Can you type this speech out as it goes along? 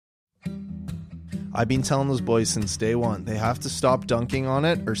I've been telling those boys since day one, they have to stop dunking on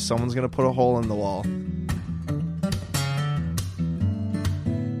it or someone's going to put a hole in the wall.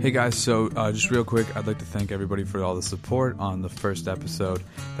 Hey guys, so just real quick, I'd like to thank everybody for all the support on the first episode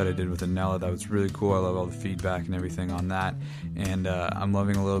that I did with Anella. That was really cool. I love all the feedback and everything on that. And I'm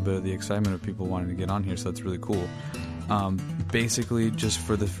loving a little bit of the excitement of people wanting to get on here, so that's really cool. Basically, just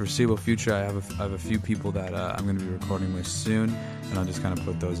for the foreseeable future, I have a few people that I'm going to be recording with soon, and I'll just kind of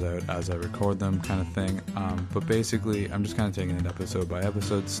put those out as I record them kind of thing. But basically, I'm just kind of taking it episode by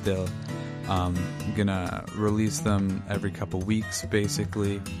episode still. I'm gonna release them every couple weeks,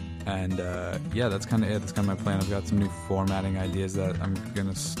 basically, and yeah, that's kind of it. That's kind of my plan. I've got some new formatting ideas that I'm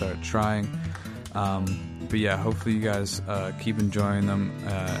gonna start trying. But yeah, hopefully you guys keep enjoying them.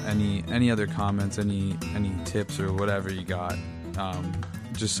 Any other comments, any tips or whatever you got,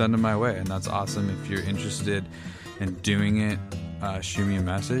 just send them my way, and that's awesome. If you're interested in doing it, shoot me a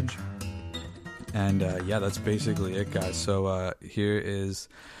message. And yeah, that's basically it, guys. So here is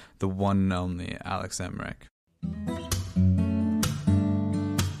the one and only Alex Emmerich.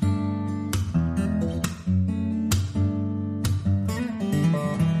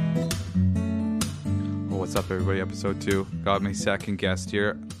 What's up, everybody? Episode 2. Got my second guest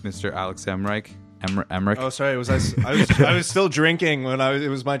here, Mr. Alex Emmerich. Emmerich. Oh, sorry. I was still drinking when it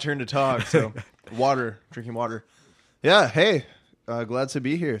was my turn to talk. So, drinking water. Yeah. Hey, glad to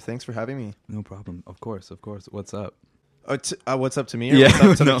be here. Thanks for having me. No problem. Of course. What's up? What's up to me? Or yeah,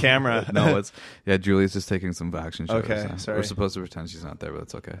 what's up to no, the camera? No, Julia's just taking some action shots. Okay, sorry. We're supposed to pretend she's not there, but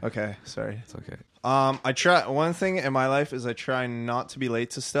it's okay. Okay, sorry. It's okay. I try. One thing in my life is I try not to be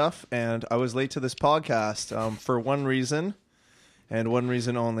late to stuff, and I was late to this podcast for one reason, and one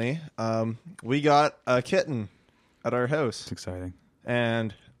reason only. We got a kitten at our house. It's exciting,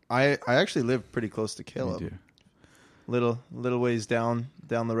 and I actually live pretty close to Caleb. You do. Little ways down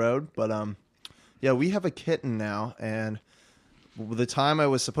the road, but yeah, we have a kitten now, and the time I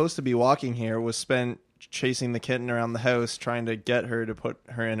was supposed to be walking here was spent chasing the kitten around the house, trying to get her to put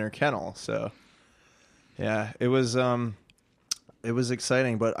her in her kennel. So, yeah, it was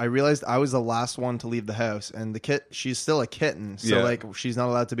exciting, but I realized I was the last one to leave the house, and she's still a kitten, so yeah. like she's not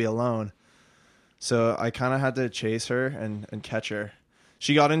allowed to be alone. So I kind of had to chase her and catch her.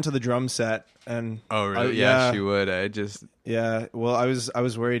 She got into the drum set, and oh really? Yeah, she would. Yeah, well, I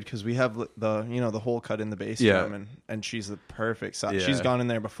was worried because we have the hole cut in the bass drum, and she's the perfect size. Yeah. She's gone in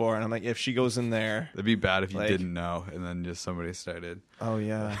there before, and I'm like, if she goes in there, it'd be bad if you didn't know, and then just somebody started. Oh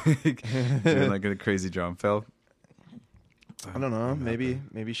yeah, doing like a crazy drum fill. I don't know.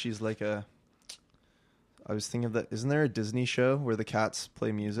 Maybe she's like a. I was thinking of that. Isn't there a Disney show where the cats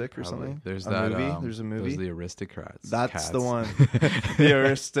play music or something? There's a movie. There's a movie. There's the Aristocrats. That's the one. The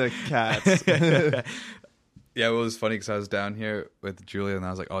Aristocats. Yeah, well, it was funny because I was down here with Julia, and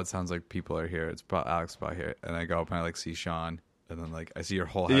I was like, "Oh, it sounds like people are here. It's probably Alex by here." And I go up and I see Sean, and then I see your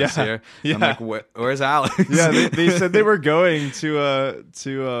whole house here. Yeah. I'm like, "Where's Alex?" Yeah, they said they were going to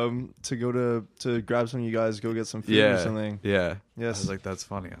go to grab some of you guys, go get some food or something. Yeah. Yes. I was like, "That's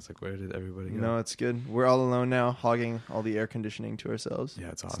funny." I was like, "Where did everybody go?" No, it's good. We're all alone now, hogging all the air conditioning to ourselves. Yeah,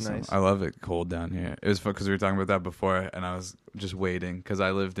 it's awesome. It's nice. I love it cold down here. It was fun because we were talking about that before, and I was just waiting because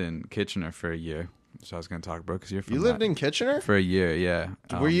I lived in Kitchener for a year. So I was going to talk about because you're from. You lived in Kitchener for a year, yeah.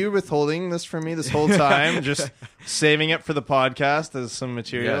 Were you withholding this from me this whole time, just saving it for the podcast as some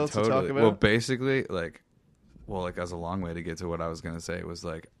material to talk about? Well, basically, as a long way to get to what I was going to say was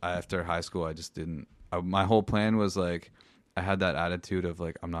after high school, I just didn't. My whole plan was I had that attitude of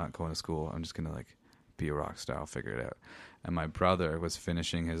I'm not going to school. I'm just going to be a rock star. I'll figure it out. And my brother was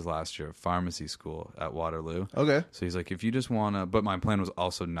finishing his last year of pharmacy school at Waterloo. Okay. So he's like, if you just want to... But my plan was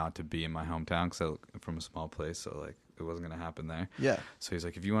also not to be in my hometown because I'm from a small place, so it wasn't going to happen there. Yeah. So he's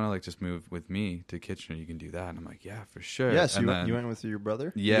like, if you want to just move with me to Kitchener, you can do that. And I'm like, yeah, for sure. Yes, you went with your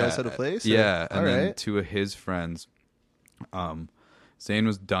brother? Yeah. You guys had a place? Yeah. Or? And then two of his friends... Zane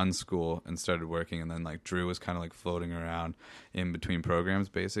was done school and started working, and then Drew was kind of floating around in between programs,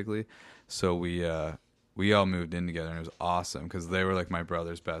 basically. So we all moved in together, and it was awesome because they were my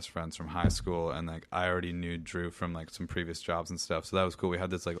brother's best friends from high school, and I already knew Drew from some previous jobs and stuff. So that was cool. We had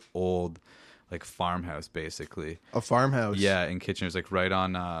this old farmhouse, basically. A farmhouse? Yeah, in Kitchener. It's right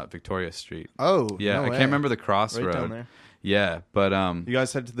on Victoria Street. Oh, yeah. No I way. can't remember the crossroad. Right down there. Yeah, but you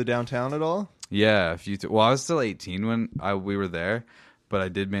guys head to the downtown at all? Yeah, well, I was still 18 when we were there. But I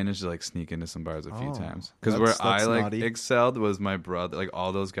did manage to sneak into some bars a few times because where I naughty. excelled was my brother.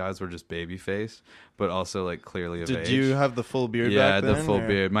 All those guys were just baby face, but also clearly of age. Did you have the full beard? Yeah, back then, the full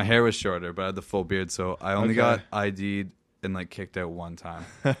beard. My hair was shorter, but I had the full beard, so I only got ID'd and kicked out one time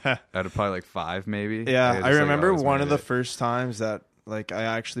out of probably 5 maybe. Yeah, I remember one of the first times that like I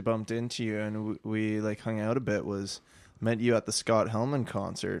actually bumped into you and we like hung out a bit was met you at the Scott Hellman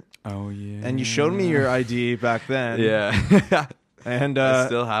concert. Oh yeah. And you showed me your ID back then. Yeah. And I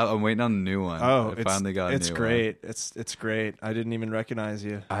still have. I'm waiting on a new one. oh, I finally got a it's new great. one. It's great. I didn't even recognize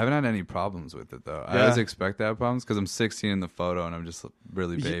you. I haven't had any problems with it though. I Yeah. always expect to have problems because I'm 16 in the photo and I'm just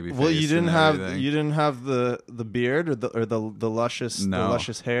really baby. Well, you didn't have the beard or the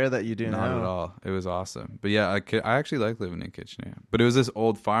luscious hair that you do Not now. at all. It was awesome. But yeah, I actually like living in Kitchener. But it was this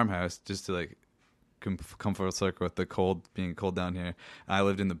old farmhouse just to like come full circle with the being cold down here. I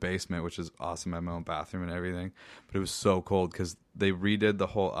lived in the basement, which is awesome. I had my own bathroom and everything, but it was so cold because they redid the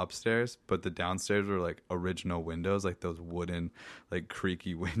whole upstairs, but the downstairs were like original windows, like those wooden, like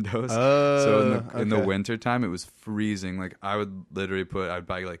creaky windows. So in the winter time, it was freezing. Like I would literally I'd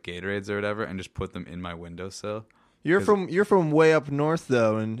buy like Gatorades or whatever and just put them in my windowsill. You're from way up north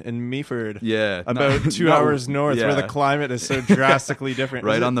though, in Meaford. Yeah, about 2 hours north, where the climate is so drastically different.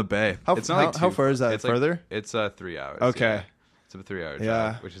 Right on the bay. How far is that? Further? It's 3 hours. Okay, yeah. It's a 3 hour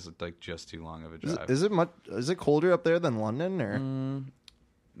drive, which is like just too long of a drive. Is it colder up there than London or?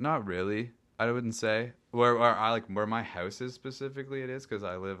 Not really. I wouldn't say where where my house is specifically. It is because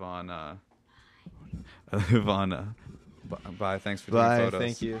I live on. Bye. Thanks for taking photos.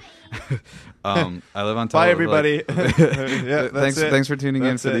 Thank you. I live on. Bye, everybody. Yeah, thanks for tuning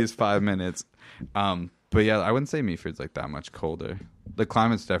in for these 5 minutes. But yeah, I wouldn't say Meaford's like that much colder. The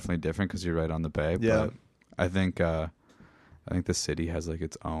climate's definitely different because you're right on the bay. Yeah. But I think the city has like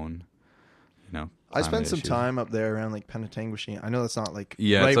its own, I spent some issue. time up there around like Penetanguishene. I know that's not like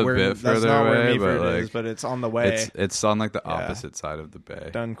right it's a where, bit further away, but it's on the way. It's on like the opposite side of the bay.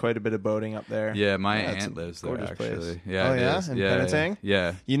 Done quite a bit of boating up there. Yeah, my aunt lives there actually. Place. Yeah, oh yeah, in Penetang.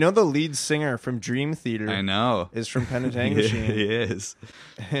 Yeah. You know the lead singer from Dream Theater. I know is from Penetanguishene. He is.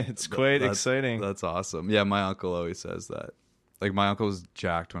 It's quite exciting. That's awesome. Yeah, my uncle always says that. Like my uncle was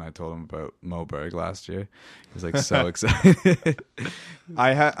jacked when I told him about Moberg last year. He was like so excited.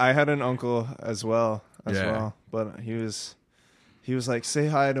 I had an uncle as well, but he was like, say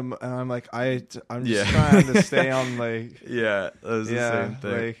hi to him, and I'm like, I'm just trying to stay on like that was the same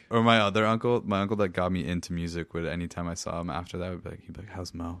thing. Like, or my uncle that got me into music would anytime I saw him after that he'd be like,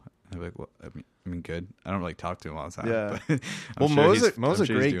 how's Mo? And I'd be like, well, I mean, good. I don't like talk to him all the time. Yeah. But well, Mo's a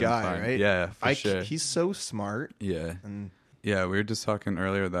great guy, fine. right? Yeah, for sure. He's so smart. Yeah. Yeah, we were just talking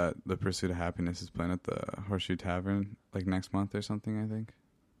earlier that The Pursuit of Happiness is playing at the Horseshoe Tavern like next month or something, I think.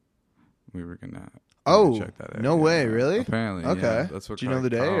 We were gonna check that out. No way, really? Apparently, okay. Yeah. That's what. Do you know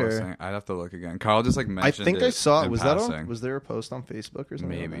the day? Or? I'd have to look again. Carl just like mentioned. I think I saw it. Was passing. that on? Was there a post on Facebook or something?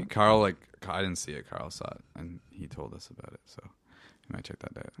 Maybe like Carl I didn't see it. Carl saw it and he told us about it. So you might check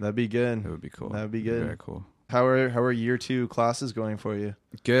that out. That'd be good. It would be cool. That'd be good. Very cool. How are year 2 classes going for you?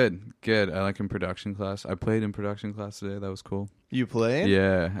 Good. I like in production class. I played in production class today. That was cool. You played?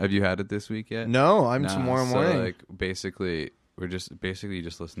 Yeah. Have you had it this week yet? No, I'm tomorrow morning. So like basically you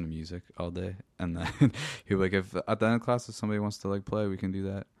just listen to music all day, and then you're like, if at the end of class if somebody wants to like play, we can do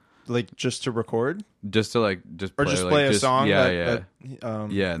that. Like just to record? Just to play a song. And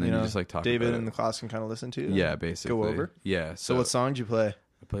then you just like talk. David about in the class can kind of listen to. Yeah, basically. Go over. Yeah. So what song did you play?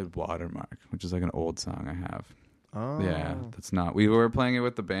 I played Watermark, which is like an old song I have. Oh. Yeah, that's not. We were playing it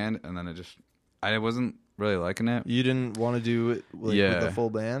with the band, and then I wasn't really liking it. You didn't want to do it with the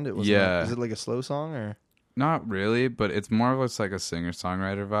full band? It was is it like a slow song or? Not really, but it's more of like a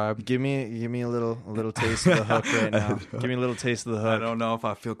singer-songwriter vibe. Give me a little taste of the hook right now. Give me a little taste of the hook. I don't know if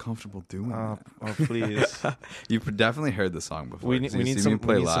I feel comfortable doing that. Oh, please. You've definitely heard the song before. We need some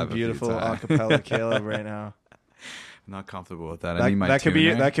beautiful acapella Caleb right now. I'm not comfortable with that. I need my that could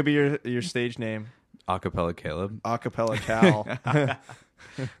be your stage name. Acapella Caleb. Acapella Cal.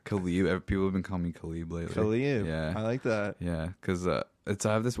 Khalib. People have been calling me Khalib lately. Khalib. Yeah. I like that. Yeah, because I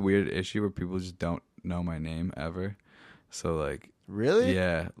have this weird issue where people just don't know my name ever. So like. Really?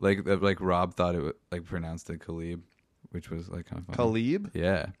 Yeah. Like Rob thought it was like pronounced it Khalib, which was like kind of funny. Khalib?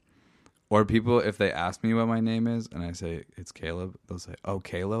 Yeah. Or people, if they ask me what my name is and I say it's Caleb, they'll say, "Oh,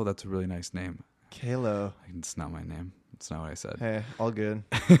 Kalo, that's a really nice name." Kalo. It's not my name. It's not what I said. Hey, all good.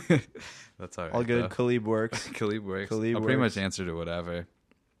 That's all right. All good. Though. Khalib works. Khalib works. Khalib I'll pretty works. much answer to whatever.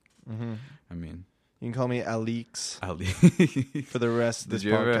 Mm-hmm. I mean, you can call me Alix Ali. for the rest of this podcast. Did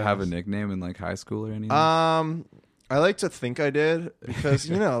you ever have a nickname in like high school or anything? I like to think I did because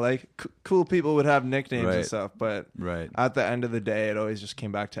like cool people would have nicknames and stuff, but at the end of the day, it always just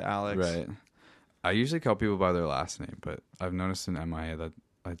came back to Alex. Right. I usually call people by their last name, but I've noticed in MIA that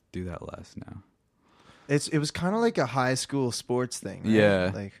I do that less now. It was kind of like a high school sports thing, right?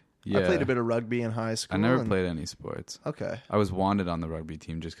 Yeah. Like Yeah. I played a bit of rugby in high school. I never played any sports. Okay. I was wanted on the rugby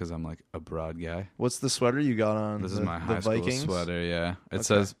team just because I'm like a broad guy. What's the sweater you got on? This is my high the school Vikings? sweater, yeah. It Okay.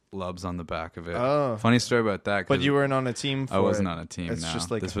 says Lubs on the back of it. Oh. Funny story about that. 'cause But you weren't on a team for I wasn't it. on a team, It's no. just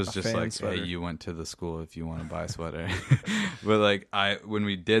like this was a just fan like, sweater. hey, you went to the school if you want to buy a sweater. But like when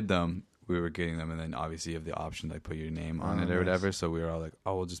we did them, we were getting them, and then obviously you have the option to like put your name on Oh, it or nice. whatever. So we were all like,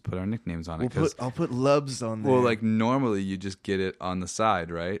 oh, we'll just put our nicknames on it. I'll put Lubs on there. Well, like normally you just get it on the side,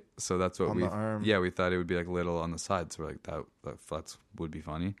 right? So that's what On we the arm. Yeah, we thought it would be like little on the side. So we're like that would be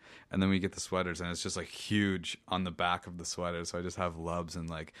funny. And then we get the sweaters, and it's just like huge on the back of the sweater. So I just have Lubs and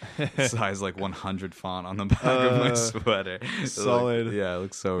like size like 100 font on the back of my sweater. Solid. Like, yeah, it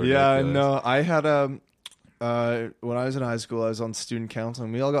looks so ridiculous. Yeah, no, I had when I was in high school, I was on student council,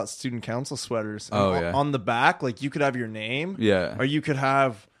 and we all got student council sweaters. And Oh, yeah. On the back, like you could have your name, Yeah. or you could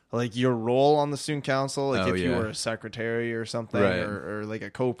have like your role on the student council, like Oh, if you yeah. were a secretary or something, Right. or like a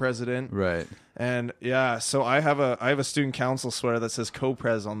co-president. Right. And yeah, so I have a student council sweater that says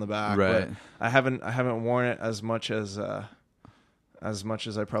co-pres on the back. Right. But I haven't worn it as much as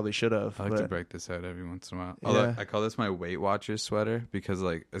I probably should have. I like but to break this out every once in a while. Although Yeah. I call this my Weight Watchers sweater because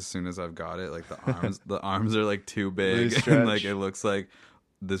like as soon as I've got it, like the arms are like too big stretch. and like it looks like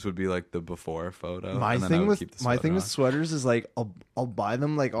this would be like the before photo. My and then I thing would with keep the my sweater thing with on. sweaters is like I'll buy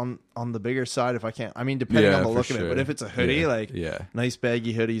them like on the bigger side if I can. I mean, depending Yeah, on the for look of it. But sure. if it's a hoodie, Yeah. like Yeah. nice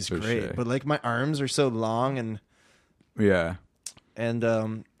baggy hoodie's For great. sure. But like my arms are so long Yeah.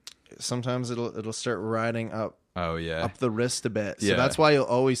 and sometimes it'll start riding up Oh yeah. the wrist a bit. So Yeah. that's why you'll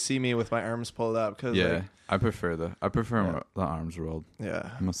always see me with my arms pulled up. Cause Yeah. like, I prefer the arms rolled. yeah.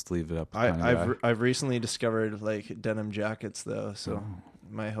 I must leave it up. kind of guy. I've recently discovered like denim jackets though. So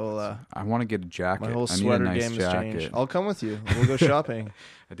my whole I want to get a jacket. my whole I need a sweater nice game jacket. has changed. I'll come with you. We'll go shopping.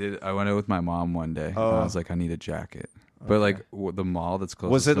 I went out with my mom one day. And Oh. I was like, I need a jacket. But like the mall that's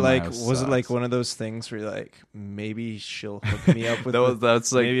closest Was it to my like house was it like sucks. one of those things where you're like maybe she'll hook me up with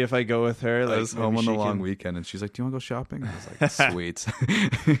that's like maybe if I go with her like I was maybe home on she the long can- weekend, and she's like, "Do you want to go shopping?" I was like, "Sweet,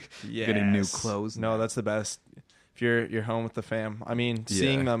 getting new Yes. clothes." No, that's the best. If you're home with the fam, I mean, Yeah.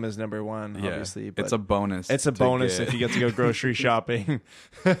 seeing them is number one, Yeah. obviously. But It's a bonus. it's a to bonus get. if you get to go grocery shopping.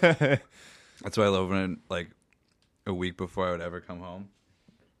 That's why I love when like a week before I would ever come home,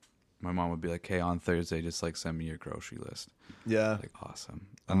 my mom would be like, "Hey, on Thursday, just like send me your grocery list." Yeah, Like awesome,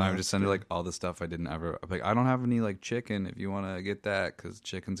 and I would that's just send her good. like all the stuff I didn't ever. I'm like, I don't have any like chicken. If you want to get that, because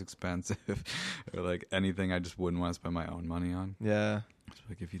chicken's expensive, or like anything I just wouldn't want to spend my own money on. yeah. Just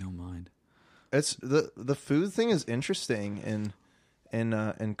like if you don't mind. It's the food thing is interesting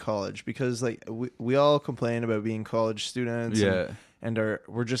in college because like we all complain about being college students. Yeah. And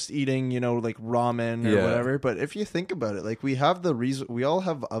we're just eating, like ramen or Yeah. whatever. But if you think about it, like we have we all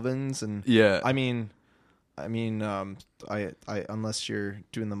have ovens, and Yeah. I mean, I unless you're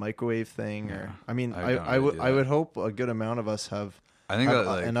doing the microwave thing, or I mean, I don't I really do I would that. hope a good amount of us have I think that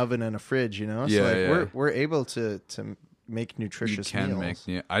like an oven and a fridge, So Yeah, like yeah. we're able to make you nutritious can meals. make.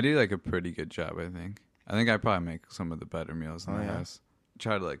 Yeah, I do like a pretty good job. I think I probably make some of the better meals in Oh, the yeah. house.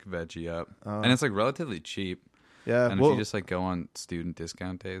 Try to like veggie up, Oh. and it's like relatively cheap. Yeah, And well, if you just like go on student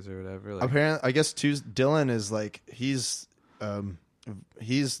discount days or whatever, like apparently, I guess Dylan is like he's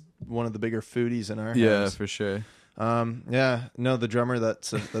one of the bigger foodies in our yeah, house. for sure. Yeah, no, the drummer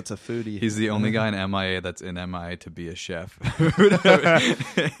that's a foodie. He's the only guy in MIA that's in MIA to be a chef.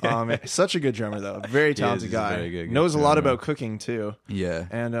 Man, such a good drummer though, very talented he's a guy. very good Knows a lot drummer. about cooking too, Yeah,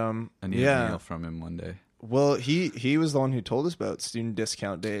 and I need a yeah. meal from him one day. Well, he was the one who told us about student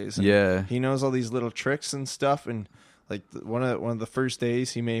discount days. And Yeah, he knows all these little tricks and stuff. And like one of the first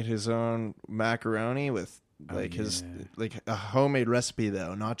days, he made his own macaroni with like his like a homemade recipe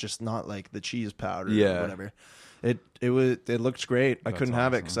though, not like the cheese powder Yeah. or whatever. It looked great. I That's couldn't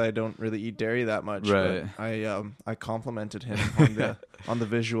have it awesome. because I don't really eat dairy that much. Right. But I complimented him on the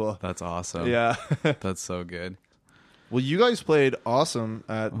visual. that's awesome. Yeah. That's so good. Well, you guys played awesome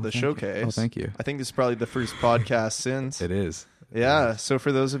at the thank you. showcase. Oh, thank you. I think this is probably the first podcast since. It is. Yeah. So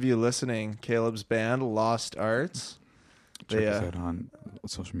for those of you listening, Caleb's band, Lost Arts, Check us out on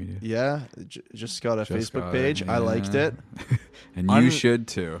social media. yeah, just got a Just Facebook got page. it, I liked yeah. it. And you Un- should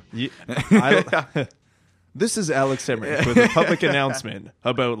too. This is Alex Emmerich with a public announcement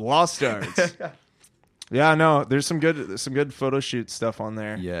about Lost Arts. Yeah, no, there's some good photo shoot stuff on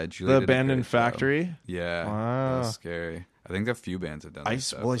there. Yeah, Julie The did a Abandoned great job. Factory. Yeah, Wow. that was scary. I think a few bands have done. I that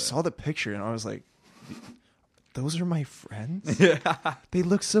stuff, I but- saw the picture and I was like, those are my friends. Yeah, they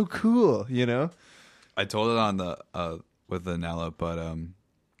look so cool. I told it on the with the Nella, but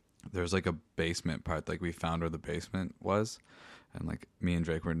there's like a basement part. Like we found where the basement was, and like me and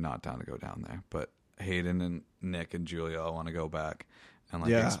Drake were not down to go down there, but Hayden and Nick and Julia all want to go back, and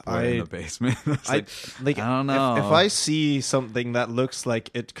like Yeah, export it in the basement. I don't know. If I see something that looks like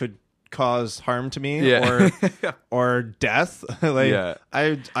it could cause harm to me Yeah. or death, like Yeah.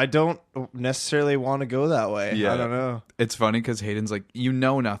 I don't necessarily want to go that way. Yeah. I don't know. It's funny because Hayden's like,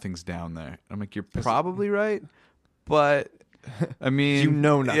 nothing's down there. I'm like, you're probably right, but I mean,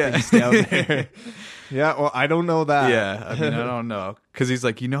 nothing's down there. Yeah, well, I don't know that. Yeah, I mean, I don't know, because he's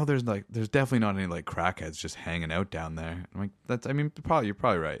like, there's definitely not any like crackheads just hanging out down there. I'm like, you're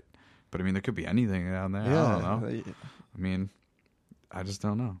probably right, but I mean, there could be anything down there. Yeah, I don't know. I mean, I just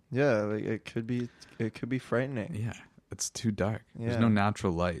don't know. Yeah, like it could be frightening. Yeah, it's too dark. Yeah. There's no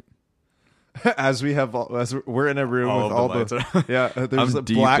natural light. As we're in a room with all the there's I'm a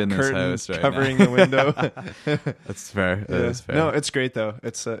deep black in this curtain house right covering now. the window. That's fair. Yeah. That is fair. No, it's great though.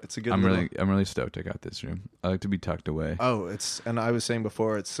 It's a good. I'm really stoked I got this room. I like to be tucked away. and I was saying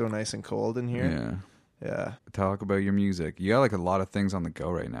before, it's so nice and cold in here. Yeah. Talk about your music. You got like a lot of things on the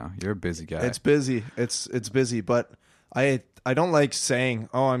go right now. You're a busy guy. It's busy. It's busy, but I don't like saying,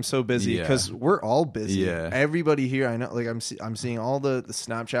 "Oh, I'm so busy," because we're all busy. Yeah. Everybody here, I know. Like I'm seeing all the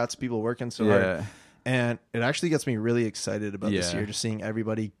Snapchats, people working so hard, and it actually gets me really excited about this year. Just seeing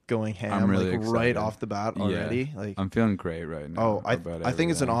everybody going ham, I'm really like excited. right off the bat already. Like I'm feeling great right now. I think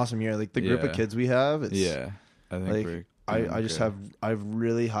it's an awesome year. Like the group of kids we have. It's, I think like, I just have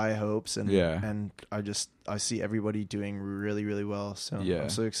really high hopes and I see everybody doing really, really well. So I'm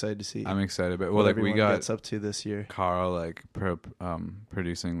so excited to see. I'm excited, but what everyone gets up to this year. Carl like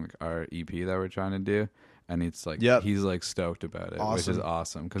producing like our EP that we're trying to do, and it's like he's like stoked about it, which is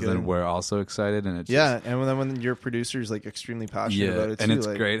awesome because then we're also excited, and it's and then when your producer's like extremely passionate about it too, and it's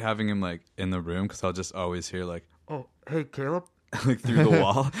like, great having him like in the room because I'll just always hear like, "Oh, hey, Caleb." Like through the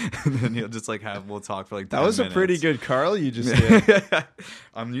wall, and then he'll just like we'll talk for like 10 that was minutes. A pretty good Carl you just did.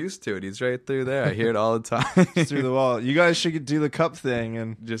 I'm used to it. He's right through there. I hear it all the time. Through the wall. You guys should do the cup thing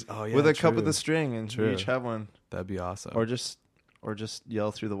and just with a cup with a string and we each have one. That'd be awesome. Or just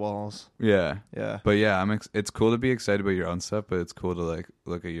yell through the walls. Yeah. Yeah. But yeah, it's cool to be excited about your own stuff, but it's cool to like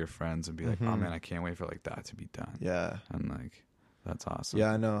look at your friends and be like, oh man, I can't wait for like that to be done. Yeah. And like that's awesome.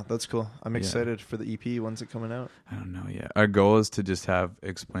 Yeah, I know. That's cool. I'm excited for the EP. When's it coming out? I don't know yet. Our goal is to just have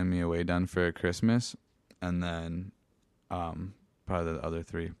Explain Me Away done for Christmas, and then probably the other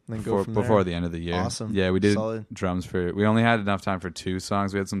three before the end of the year. Awesome. Yeah, we did Solid. drums for. We only had enough time for 2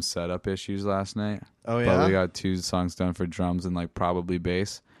 songs. We had some setup issues last night. Oh yeah. But we got 2 songs done for drums and like probably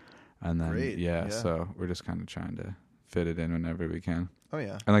bass, and then Great. So we're just kind of trying to fit it in whenever we can. Oh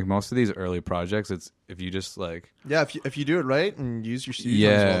yeah. And like most of these early projects, it's if you just like if you do it right and use your studio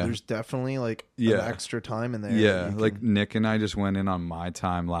as well, there's definitely like an extra time in there. Yeah, like Nick and I just went in on my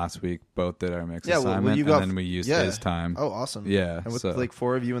time last week. Both did our mix assignment, and then we used his time. Oh, awesome. Yeah, and with like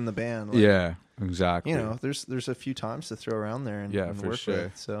 4 of you in the band. Like, exactly. You know, there's a few times to throw around there and for work sure.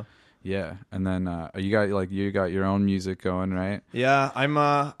 with. So. Yeah, and then you got your own music going, right? Yeah,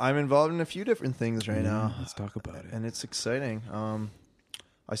 I'm involved in a few different things right now. Let's talk about it. And it's exciting.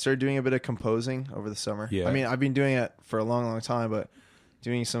 I started doing a bit of composing over the summer. Yeah. I mean, I've been doing it for a long, long time, but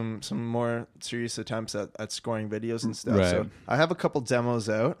doing some more serious attempts at scoring videos and stuff. Right. So I have a couple demos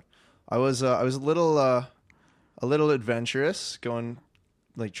out. I was a little adventurous, going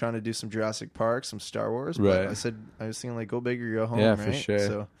like trying to do some Jurassic Park, some Star Wars. But I was thinking like go big or go home. Yeah, right? for sure.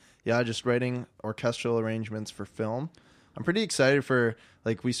 So yeah, just writing orchestral arrangements for film. I'm pretty excited for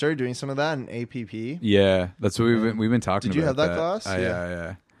like we started doing some of that in APP. Yeah, that's what we've been talking about. Did you have that class?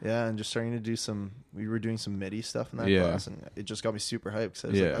 Yeah. Yeah, and just starting to do we were doing some MIDI stuff in that class, and it just got me super hyped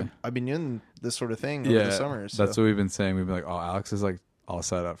because like, I've been doing this sort of thing over the summer. So. That's what we've been saying. We've been like, oh, Alex is like all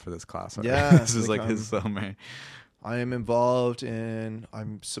set up for this class. Already. Yeah, this is like his summer. I am involved in.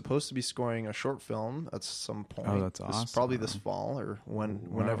 I'm supposed to be scoring a short film at some point. Oh, that's awesome. Probably this fall or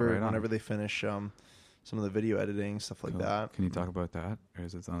whenever they finish some of the video editing stuff like that. Can you talk about that, or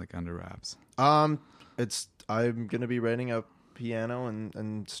is it not like under wraps? I'm gonna be writing a piano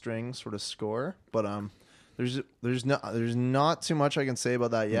and string sort of score, but there's not too much I can say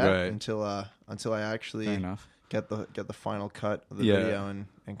about that yet until I actually get the final cut of the video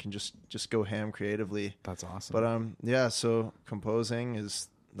and can just go ham creatively. That's awesome. But so composing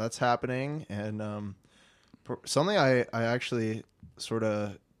that's happening, and something I actually sort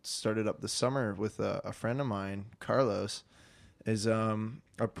of started up this summer with a friend of mine, Carlos, is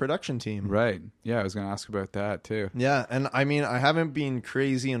a production team. Right. Yeah, I was going to ask about that too. Yeah, and I mean, I haven't been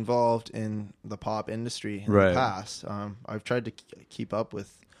crazy involved in the pop industry in the past. I've tried to keep up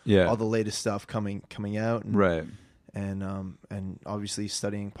with all the latest stuff coming out. And, and obviously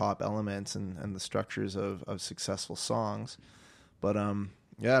studying pop elements and the structures of successful songs. But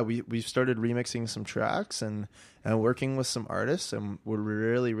yeah, we've started remixing some tracks and working with some artists, and we're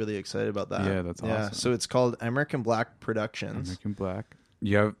really, really excited about that. Yeah, that's awesome. So it's called American Black Productions. American Black.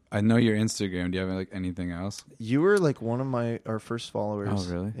 You have, I know your Instagram. Do you have like anything else? You were like one of our first followers.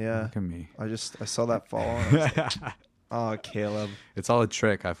 Oh, really? Yeah. Look at me. I saw that follow. And I was like, oh, Caleb. It's all a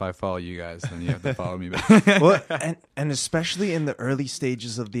trick. If I follow you guys, then you have to follow me back. Well, and especially in the early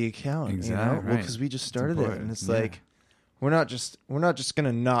stages of the account. Exactly. You know? Right. Well, because we just started it, and it's Yeah. like we're not just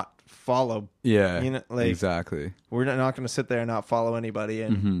gonna not follow. Yeah. You know, like exactly. we're not gonna sit there and not follow anybody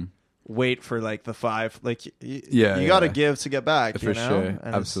and Mm-hmm. wait for like the 5. Like Yeah, you got to yeah. give to get back. For you know? sure.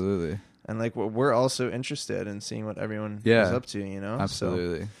 And Absolutely. And like we're also interested in seeing what everyone Yeah. is up to. You know.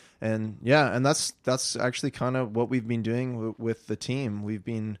 Absolutely. So, and yeah, and that's actually kind of what we've been doing with the team. We've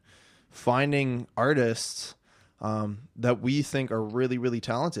been finding artists that we think are really, really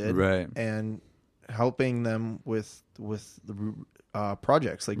talented, Right. and helping them with the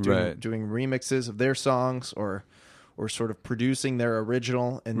projects, like doing remixes of their songs, or sort of producing their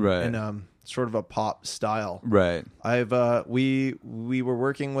original in sort of a pop style. Right. We were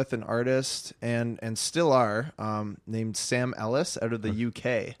working with an artist and still are named Sam Ellis out of the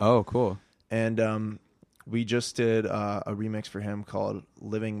UK, Oh, cool. and we just did a remix for him called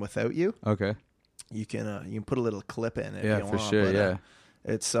 "Living Without You." Okay. You can put a little clip in if Yeah, you for want. sure. But, Yeah.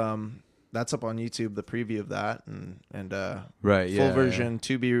 it's that's up on YouTube, the preview of that, and Right. full Yeah. version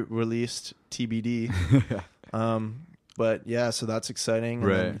to be released TBD. But yeah, so that's exciting.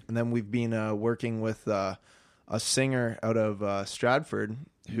 Right. And then we've been working with a singer out of Stratford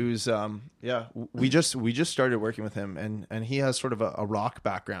who's we just started working with him, and he has sort of a rock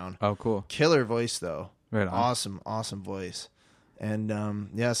background. Oh, cool. Killer voice though. Right on. Awesome voice. And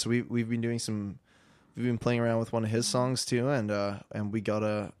so we've been doing we've been playing around with one of his songs too, and we got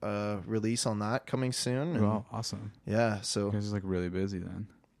a release on that coming soon. And Well, awesome. yeah, so You guys are like really busy then.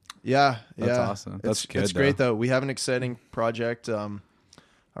 yeah, That's awesome. That's good, It's great though. We have an exciting project, a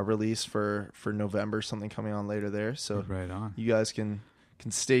release for November, something coming on later there. So Right on. you guys can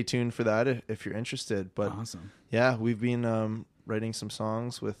stay tuned for that if you're interested. But Awesome. yeah, we've been writing some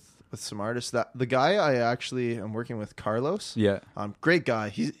songs with some artists. That the guy I actually am working with, Carlos. Yeah. Great guy.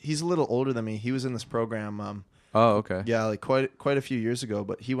 He's a little older than me. He was in this program. Oh, okay. Yeah, like quite a few years ago.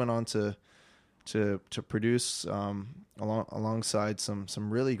 But he went on to produce alongside some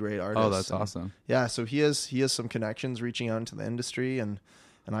really great artists. Oh, that's And, awesome. yeah, so he has some connections reaching out into the industry, and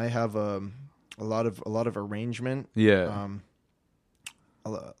I have a lot of arrangement. Yeah.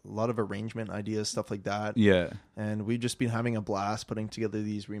 A lot of arrangement ideas, stuff like that. Yeah. And we've just been having a blast putting together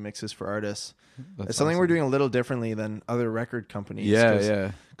these remixes for artists. That's It's something awesome. we're doing a little differently than other record companies. Yeah.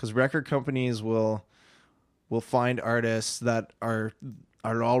 Yeah. Because record companies will find artists that are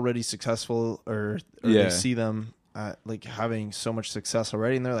already successful, or Yeah. they see them like having so much success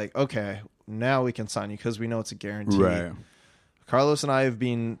already, and they're like, okay, now we can sign you because we know it's a guarantee. Right. Carlos and I have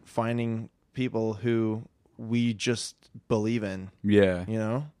been finding people who we just believe in. Yeah. You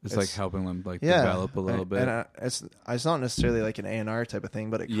know, It's like helping them like yeah, develop a little bit. And it's not necessarily like an A&R type of thing,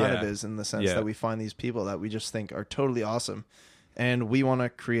 but it kind Yeah. of is, in the sense Yeah. that we find these people that we just think are totally awesome, and we want to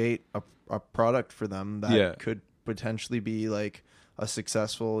create a product for them that Yeah. could potentially be like a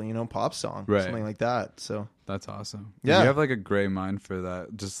successful, pop song, Right. something like that. So That's awesome. Yeah. You have like a great mind for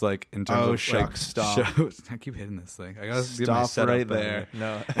that. Just like in terms Oh, of shucks, like stop. shows. I keep hitting this thing. I gotta get my stop setup right better.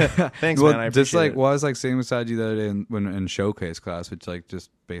 there. No, thanks, Well, man. I just appreciate like it. well, I was like sitting beside you the other day in showcase class, which like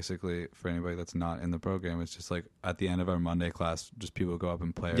just basically for anybody that's not in the program, it's just like at the end of our Monday class, just people go up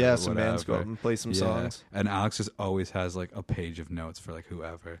and play. Yeah, or some bands go whatever. up and play some Yeah. songs. And Alex just always has like a page of notes for like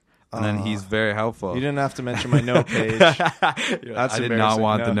whoever, and then he's very helpful. You didn't have to mention my note page. That's That's I did not embarrassing.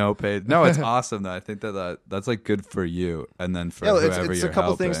 want No. the note page. No, it's awesome though. I think that's like good for you, and then for Yeah, whoever it's you're a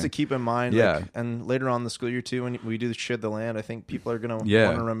couple helping. things to keep in mind. Yeah. Like, and later on in the school year too, when we do Share the Land, I think people are gonna Yeah.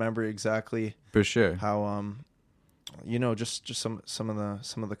 want to remember exactly For sure. how just some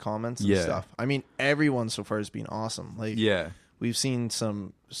of the comments and Yeah. stuff. I mean, everyone so far has been awesome. Like Yeah. we've seen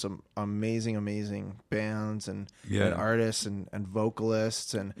some amazing bands and artists and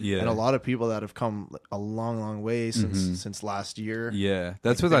vocalists and a lot of people that have come a long way since last year. Yeah.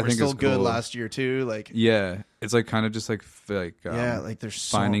 That's what They I were think still is good cool. last year too. Like Yeah. It's like kind of just like like there's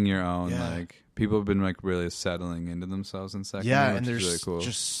finding your own yeah. like people have been like really settling into themselves in second yeah, year, and which is there's really cool.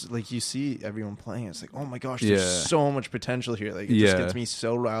 just like you see everyone playing. It's like, oh my gosh, Yeah. there's so much potential here. Like it just Yeah. gets me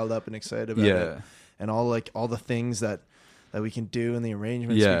so riled up and excited about Yeah. it, and all the things that we can do and the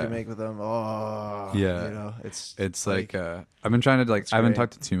arrangements Yeah. we can make with them. Oh, Yeah. it's It's like I've been trying to like it's I haven't great.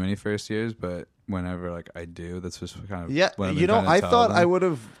 talked to too many first years, but whenever like I do. That's just kind of Yeah, what I've you been know, trying to I tell thought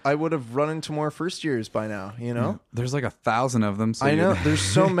them. I would have run into more first years by now. You know, There's like 1,000 of them. So I know you'd- there's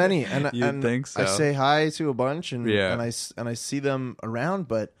so many, and You'd and think so. I say hi to a bunch, and Yeah. and I see them around,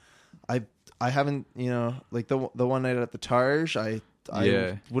 but I haven't, you know, like the one night at the Targe, I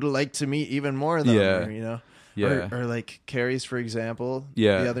Yeah. would have liked to meet even more of them. Yeah. Or, you know. Yeah. Or like Carrie's, for example.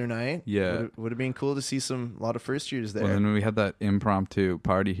 Yeah. The other night. Yeah. Would have been cool to see a lot of first years there. Well, then we had that impromptu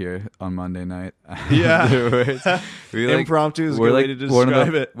party here on Monday night. Yeah. Afterwards. We, like, Impromptu is a we're good like way to one of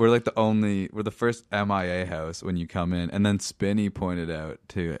describe the- it. We're like we're the first MIA house when you come in, and then Spinny pointed out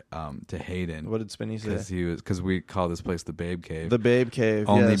to Hayden What did Spinny say? because we call this place the Babe Cave. The Babe Cave.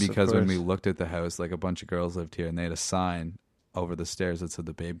 Only yes, of because when we course. looked at the house, like a bunch of girls lived here, and they had a sign over the stairs that said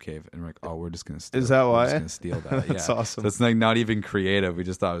the Babe Cave, and we're like, oh, we're just gonna steal. Is that we're why? just gonna steal that? That's yeah. awesome. So it's like not even creative. We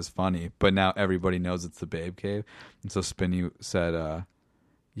just thought it was funny, but now everybody knows it's the Babe Cave. And so Spinny said,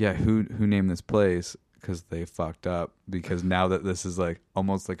 "Yeah, who named this place?" Because they fucked up. Because now that this is like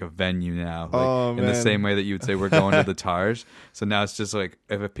almost like a venue now, like Oh, in the man. same way that you would say we're going to the Targe. So now it's just like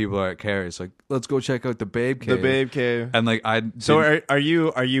if people are at Carrie, it's like let's go check out the Babe Cave. The Babe Cave. And like So didn't- are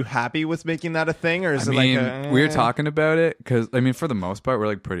you happy with making that a thing, or is I it mean, like we were talking about it because I mean, for the most part, we're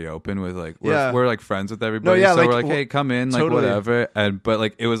like pretty open with like Yeah. we're like friends with everybody. yeah, so like, we're like, hey, come in, like totally. whatever. And but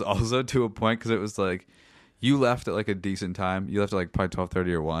like it was also to a point because it was like you left at like a decent time. You left at like probably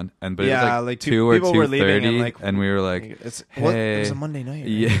 12:30 or 1, and but Yeah, it was like like, 2 or people were leaving 2:30, and, like, and we were like, It's hey, it was a Monday night.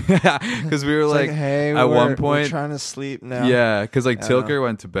 Right? yeah, because we were It's like, hey, at we're, one we're point, trying to sleep now. yeah, because like I don't Tilker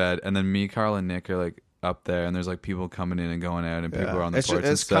went to bed, and then me, Carl, and Nick are like up there, and there's like people coming in and going out, and people are on the it's porch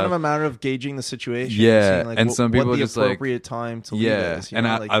and it's stuff. kind of a matter of gauging the situation. Yeah, seeing, like, and some people what the just, like- appropriate time to leave Yeah, is, you and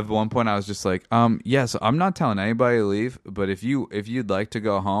know, I, like, at one point I was just like, yeah, so I'm not telling anybody to leave, but if you'd like to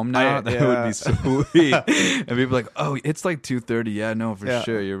go home now, that would be sweet. And people are like, oh, it's like 2:30. Yeah, no, for Yeah.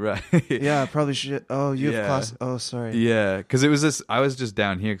 sure, you're right. yeah, probably should. Oh, you have Yeah. class. Oh, sorry. Yeah, because it was this. I was just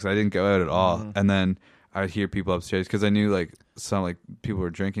down here because I didn't go out at all, Mm-hmm. and then I'd hear people upstairs because I knew like some like people were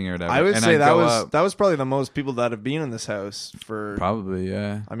drinking or whatever. I would and say I'd that go was up. that was probably the most people that have been in this house for. Probably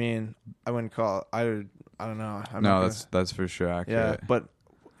yeah. I mean, I wouldn't call. I don't know. I'm not No, gonna- that's for sure yeah. accurate. But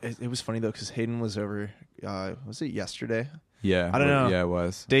it was funny though because Hayden was over. Was it yesterday? Yeah, I don't know. Yeah, it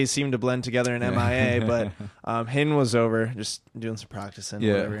was. Days seem to blend together in MIA, but Hayden was over just doing some practicing,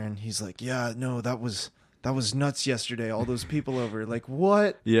 Yeah. whatever, and he's like, "Yeah, no, that was nuts yesterday. All those people over, like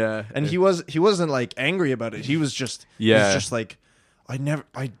what?" Yeah, And he wasn't like angry about it. He was just like,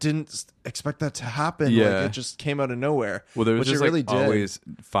 I didn't expect that to happen. Yeah. Like it just came out of nowhere. Well, there was which just it really like did. always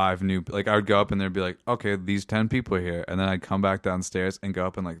 5 new. Like I would go up and there'd be like, okay, these 10 people are here, and then I'd come back downstairs and go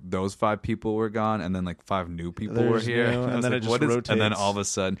up and like those 5 people were gone, and then like 5 new people were There's here, new, I and was then like, it just what is- And then rotates. all of a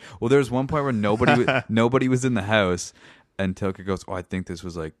sudden, well, there was one point where nobody was in the house. And Tilka goes, oh, I think this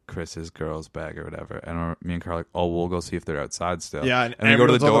was like Chris's girl's bag or whatever. And me and Carl are like, oh, we'll go see if they're outside still. Yeah, and we go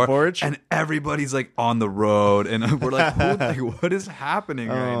to the everyone's on the door, porch? and everybody's like on the road, and we're like, what is happening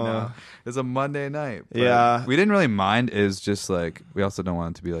right now? It's a Monday night. But Yeah. we didn't really mind. It was just like we also don't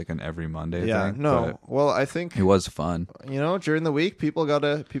want it to be like an every Monday Yeah, thing. no. Well, I think but it was fun. during the week people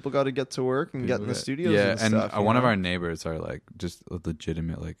gotta get to work and get in the studios. Yeah, and stuff. one of our neighbors are like just a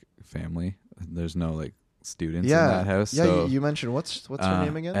legitimate like family. There's no like students in that house. Yeah, so, you mentioned what's her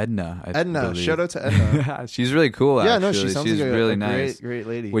name again? Edna. I Edna. believe. Shout out to Edna. She's really cool. Yeah, Actually. no, she sounds she's like really a nice. great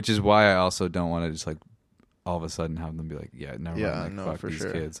lady. Which is why I also don't want to just like all of a sudden have them be like, yeah, never Yeah, mind, like no, fuck for these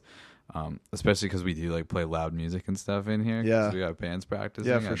sure. kids. Especially because we do like play loud music and stuff in here. 'cause Yeah. we got bands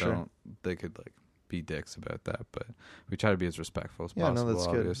practicing. Yeah, for sure. They could like be dicks about that, but we try to be as respectful as yeah, possible. no, that's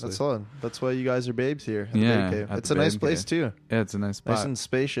good. Obviously. That's solid. That's why you guys are babes here. At the Yeah, Babe Cave. at It's the a nice Babe place Cave. too. Yeah, it's a nice spot. Nice and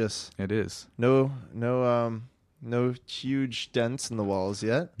spacious. It is. No huge dents in the walls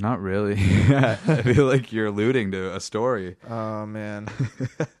yet. Not really. I feel like you're alluding to a story. Oh man,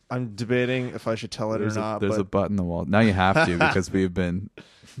 I'm debating if I should tell it There's or not. there's a but butt in the wall. Now you have to because we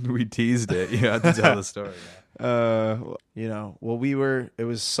teased it. You have to tell the story. well, it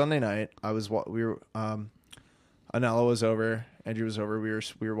was Sunday night. Anella was over, Andrew was over. We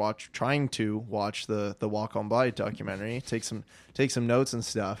were trying to watch the Walk On By documentary, take some notes and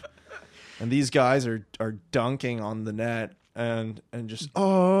stuff. And these guys are dunking on the net and just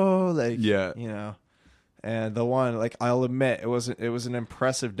Yeah. And the one, like, I'll admit it was an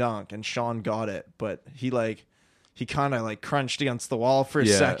impressive dunk, and Sean got it, but he kind of like crunched against the wall for a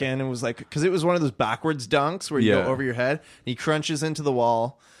Yeah. second and was like, because it was one of those backwards dunks where you Yeah. go over your head. And he crunches into the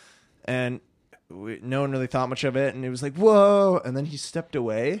wall, and no one really thought much of it, and it was like, whoa, and then he stepped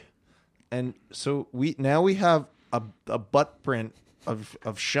away, and so we have a butt print of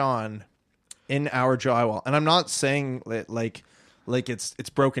Sean in our drywall, and I'm not saying that like it's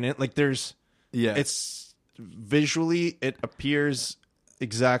broken in, like there's Yeah. It's visually, it appears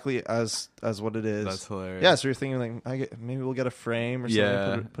exactly as what it is. That's hilarious. Yeah, so you're thinking like, maybe we'll get a frame or something,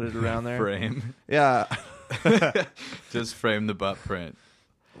 Yeah. put it around there. Frame. Yeah. Just frame the butt print.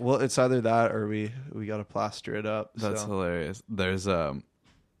 Well, it's either that or we got to plaster it up. That's so. hilarious. There's the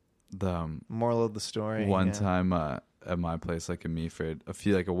Moral of the story. one yeah. time at my place, like in Meaford,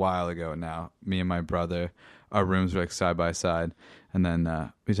 a while ago now, me and my brother, our rooms were like side by side, and then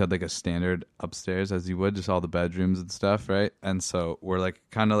we just had like a standard upstairs, as you would, just all the bedrooms and stuff, right? And so we're like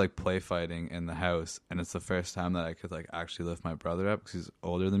kind of like play fighting in the house, and it's the first time that I could like actually lift my brother up because he's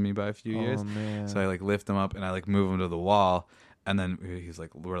older than me by a few years. Man. So I like lift him up and I like move him to the wall, and then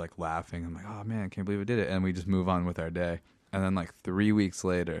we're like laughing. I'm like, oh man, I can't believe we did it, and we just move on with our day. And then like 3 weeks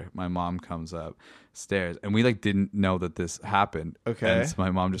later, my mom comes upstairs, and we like didn't know that this happened. Okay. And so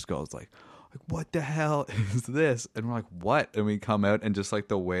my mom just goes like, what the hell is this? And we're like, what? And we come out, and just like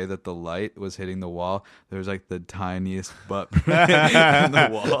the way that the light was hitting the wall, there's like the tiniest butt print in the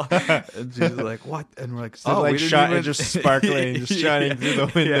wall. And she's like, what? And we're like, So oh, like we didn't shot even... and just sparkling, just shining through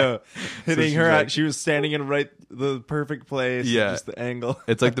the window, hitting she's her. like- She was standing in the perfect place. Yeah. Just the angle.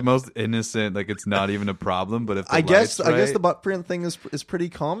 It's like the most innocent, like it's not even a problem. But if the I guess light's the butt print thing is pretty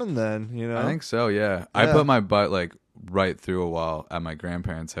common then. You know. I think so, yeah. I Yeah. put my butt like right through a wall at my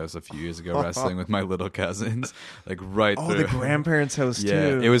grandparents' house a few years ago, wrestling with my little cousins, like right Oh, through. the grandparents' house Yeah,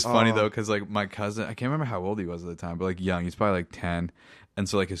 too. it was funny Oh. though, because like my cousin, I can't remember how old he was at the time, but like young, he's probably like 10. And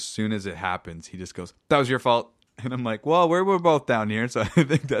so like as soon as it happens, he just goes, "That was your fault." And I'm like, well, we're both down here, so I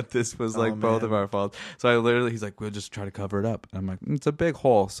think that this was like both man. of our faults. So I literally, he's like, we'll just try to cover it up. And I'm like, it's a big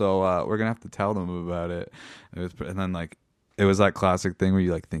hole, so we're gonna have to tell them about it. And then like, it was that classic thing where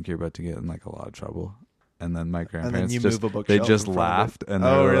you like think you're about to get in like a lot of trouble. And then my grandparents you just move a they bookshelf just in front of it. laughed and Oh,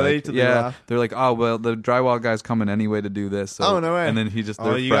 they were really? like, Did they yeah, laugh? they're like, oh well, the drywall guy's coming anyway to do this. So. Oh, no way. And then he just Oh,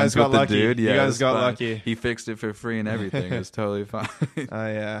 they're you friends guys got with the lucky. dude. You Yeah, it guys was got fine. lucky. He fixed it for free and everything. It was totally fine. Oh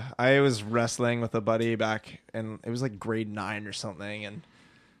yeah, I was wrestling with a buddy back, and it was like grade 9 or something, and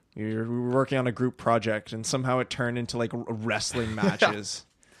we were working on a group project, and somehow it turned into like wrestling matches.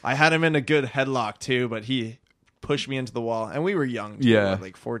 I had him in a good headlock too, but he pushed me into the wall, and we were young, too, Yeah.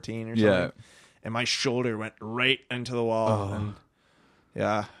 like 14 or something. Yeah. And my shoulder went right into the wall. Oh. And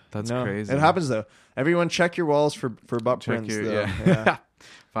yeah, That's no, crazy. It happens though. Everyone, check your walls for butt Check prints. your though. yeah.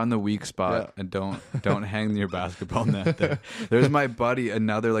 Find the weak spot Yeah. and don't hang your basketball net there. There's my buddy,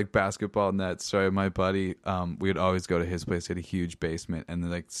 another like basketball net. Sorry, my buddy. We would always go to his place. He had a huge basement, and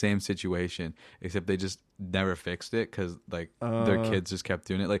like same situation, except they just never fixed it because like their kids just kept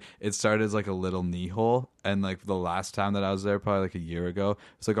doing it. Like it started as like a little knee hole, and like the last time that I was there, probably like a year ago,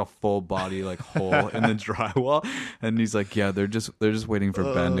 it's like a full body like hole in the drywall. And he's like, yeah, they're just waiting for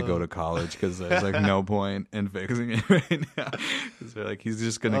Ben to go to college because there's like no point in fixing it right now. Because they're like, he's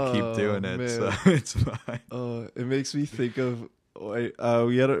just gonna keep doing it, man. so it's fine. It makes me think of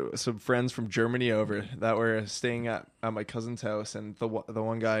we had some friends from Germany over that were staying at my cousin's house, and the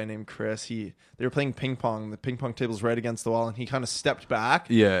one guy named Chris, they were playing ping pong. The ping pong table's right against the wall, and he kind of stepped back,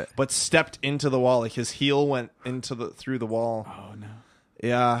 Yeah. but stepped into the wall, like his heel went through the wall. Oh no.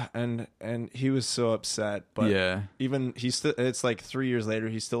 Yeah, and he was so upset, but Yeah. even it's like 3 years later,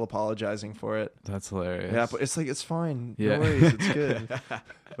 he's still apologizing for it. That's hilarious. Yeah, but it's like it's fine. Yeah. No worries, it's good.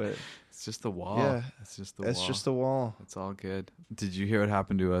 But it's just the wall. Yeah. It's just the it's wall. just a wall. It's all good. Did you hear what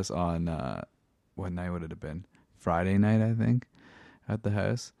happened to us on what night would it have been? Friday night, I think, at the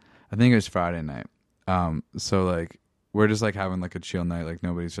house. I think it was Friday night. So like we're just like having like a chill night, like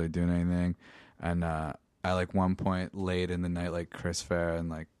nobody's really doing anything. And at like one point late in the night, like Chris Fair and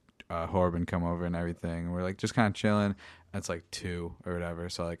like Horban come over and everything, and we're like just kind of chilling. And it's like 2 or whatever.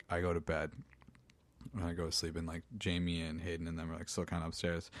 So like I go to bed and I go to sleep, and like Jamie and Hayden and them are like still kind of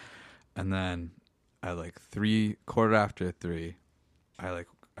upstairs. And then at like 3:15,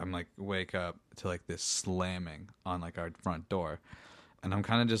 I'm like wake up to like this slamming on like our front door. And I'm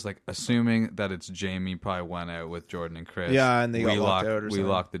kind of just like assuming that it's Jamie probably went out with Jordan and Chris. Yeah, and they got locked out or we something.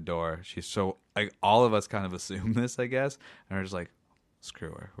 locked the door. She's so like all of us kind of assume this, I guess, and we're just like,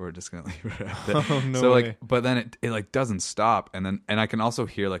 screw her. We're just gonna leave her out there. Oh, no so way. like, but then it like doesn't stop, and I can also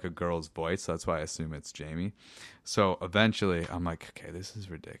hear like a girl's voice. So that's why I assume it's Jamie. So eventually, I'm like, okay, this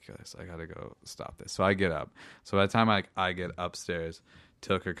is ridiculous. I gotta go stop this. So I get up. So by the time I get upstairs,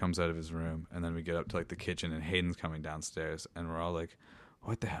 Tilker comes out of his room, and then we get up to like the kitchen, and Hayden's coming downstairs, and we're all like,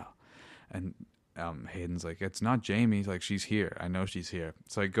 what the hell? And Hayden's like, it's not Jamie. Like, she's here. I know she's here.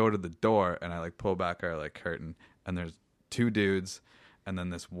 So I go to the door, and I like pull back our like curtain, and there's 2 dudes and then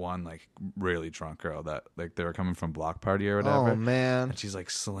this one like really drunk girl that like they were coming from block party or whatever. Oh man! And she's like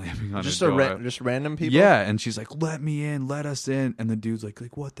slamming on Just her door. just random people. Yeah, and she's like, "Let me in, let us in." And the dude's like,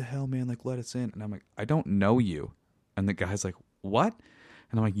 "What the hell, man? Like, let us in." And I'm like, "I don't know you." And the guy's like, "What?"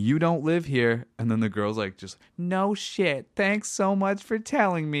 And I'm like, "You don't live here." And then the girl's like, "Just no shit. Thanks so much for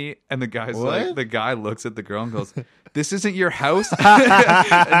telling me." And the guy's like, What? the guy looks at the girl and goes, "This isn't your house."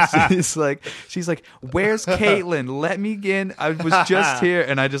 And she's like, "Where's Caitlin? Let me in. I was just here."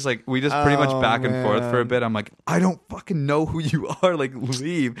 And I just like, we just pretty much back and forth for a bit. I'm like, "I don't fucking know who you are. Like,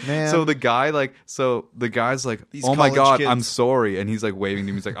 leave." Man. So the guy's like, These "Oh my college God, kids. I'm sorry." And he's like waving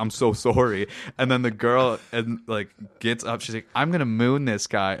to me. He's like, "I'm so sorry." And then the girl and like gets up. She's like, "I'm gonna moon this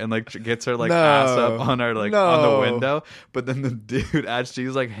guy," and like gets her like No. ass up on her like on the No. window. But then the dude, as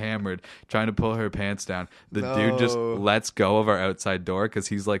she's like hammered, trying to pull her pants down, the dude just No. lets go of our outside door because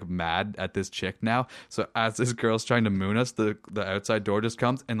he's like mad at this chick now. So as this girl's trying to moon us, the outside door just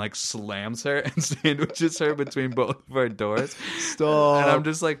comes and like slams her and sandwiches her between both of our doors. Stop. And I'm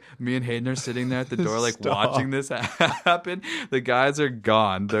just like, me and Hayden are sitting there at the door, like Stop. watching this happen. The guys are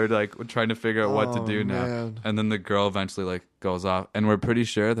gone. They're like trying to figure out what to Oh, do now. man. And then the girl eventually like goes off, and we're pretty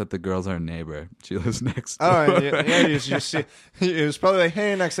sure that the girl's our neighbor. She lives next door. Oh, yeah. You see, it was probably like,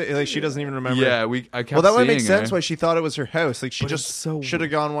 hey, next day, like she doesn't even remember. Yeah, I kept Well, that would make seeing sense her. why she thought it was her house. Like she But it's just so should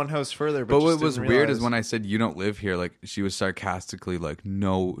have gone one house further. But But what just was didn't weird is realize. when I said you don't live here, like she was sarcastically like,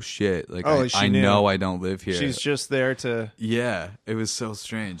 "No shit, like Oh, like, she I knew. know I don't live here." she's just there to. Yeah, it was so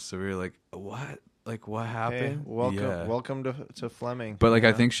strange. So we were like, "What? Like what Hey, happened?" welcome to Fleming. But like I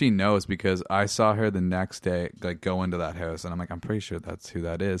Yeah. think she knows because I saw her the next day like go into that house, and I'm like, I'm pretty sure that's who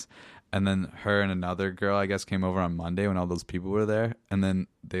that is. And then her and another girl, I guess, came over on Monday when all those people were there, and then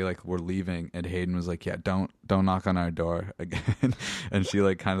they like were leaving, and Hayden was like, "Yeah, don't knock on our door again," and she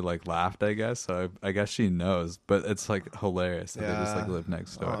like kind of like laughed, I guess. So I guess she knows, but it's like hilarious that they just like Yeah. live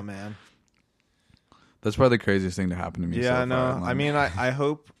next door. Oh man. That's probably the craziest thing to happen to me. Yeah, so no. far. I mean, I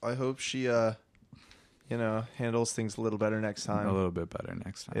hope she handles things a little better next a time. little bit better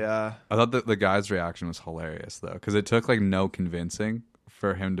next time. Yeah. I thought that the guy's reaction was hilarious though, because it took like no convincing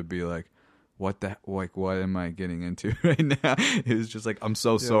for him to be like, "What am I getting into right now?" He was just like, "I'm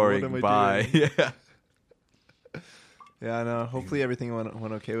so sorry, what am I bye." doing? Yeah, Yeah, I know. Hopefully everything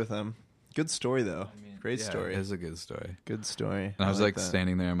went okay with him. Good story though. Great Yeah, story. It is a good story. Good story. And I was like that.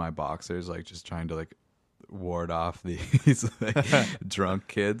 standing there in my boxers, like just trying to like ward off these like, drunk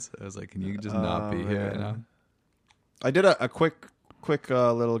kids. I was like, "Can you just not be here?" You man. know? I did a quick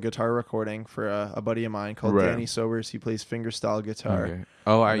little guitar recording for a buddy of mine called Right. Danny Sobers. He plays fingerstyle guitar. Okay.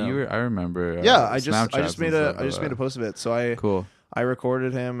 Oh, I know. remember. Yeah, I just Snapchats made and a stuff of post of it. So I that. Cool. I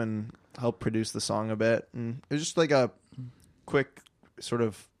recorded him and helped produce the song a bit, and it was just like a quick sort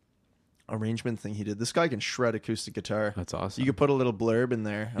of arrangement thing he did. This guy can shred acoustic guitar. That's awesome. You could put a little blurb in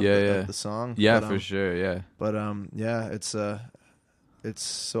there of, Yeah, the, yeah. of the song. Yeah, but, for sure. Yeah. But yeah, it's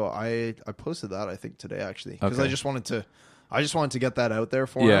so I posted that I think today actually because Okay. I just wanted to get that out there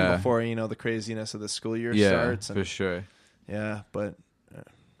for Yeah. him before the craziness of the school year Yeah, starts. for And, sure. yeah, but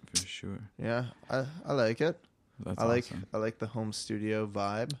For sure. yeah, I like it. That's I awesome. like the home studio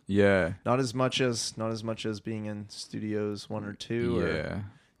vibe. Yeah. Not as much as being in studios 1 or 2 or Yeah.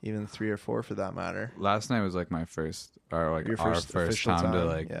 even 3 or 4 for that matter. Last night was like my first, or like Your our first first official time to time,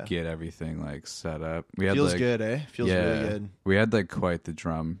 like yeah. get everything like set up. We had Feels like, good, eh? Feels really good. We had like quite the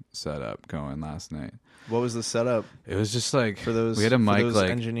drum setup going last night. What was the setup It was just like for those? we had a for mic those like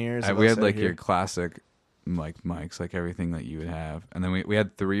engineers. we of had us out like here? your classic mics, like everything that you would have, and then we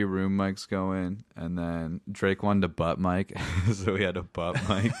had 3 room mics going, and then Drake wanted a butt mic, so we had a butt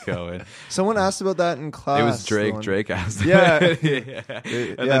mic going. Someone asked about that in class. It was the Drake. one- Drake asked. Yeah. Yeah. And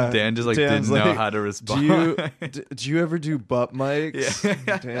Yeah. then Dan just like Dan's didn't know like, how to respond. Do you ever do butt mics?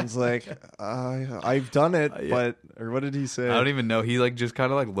 Yeah. Dan's like, I've done it, Yeah. but or what did he say? I don't even know. He like just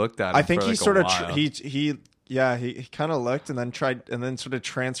kind of like looked at. I him think for, he like, a sort of while. he kind of looked and then tried and then sort of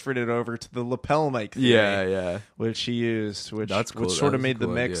transferred it over to the lapel mic theory, Yeah. which he used, which That's cool. which sort That of is made the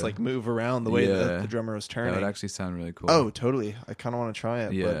cool mix idea. like move around the way Yeah. that the drummer was That turning. would actually sound really cool. Oh, totally. I kind of want to try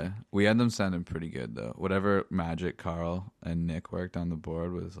it. yeah. We had them sounding pretty good though. Whatever magic Carl and Nick worked on the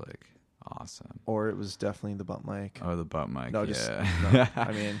board was like awesome. or it was definitely the butt mic. Oh, the butt mic. No, yeah. just no,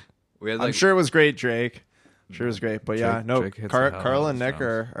 I mean, we had I'm like sure it was great, Drake. Sure it was great, but yeah, Drake- no. Drake hits the hell out Carl of and those Nick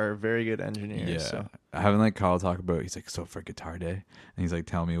drums. are very good engineers. Yeah, So. having like Carl talk about, he's like, so for guitar day, and he's like,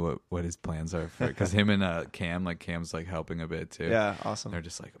 tell me what his plans are for, because him and Cam's like helping a bit too. Yeah, And awesome. they're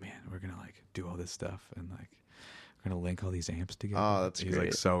just like, man, we're gonna like do all this stuff and like we're gonna link all these amps together. Oh, that's he's like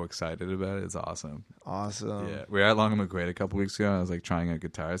great. so excited about it. It's awesome. Awesome. Yeah, we were at Long and McQuaid a couple weeks ago. And I was like trying out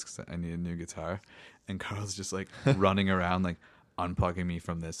guitars because I need a new guitar, and Carl's just like running around like, unplugging me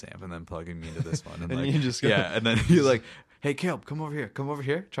from this amp and then plugging me into this one, and, And like you just go- yeah, and then you're like, hey Caleb, come over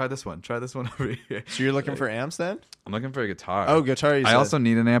here, try this one over here. So you're looking for amps then? I'm looking for a guitar. Oh, guitar. You I said. also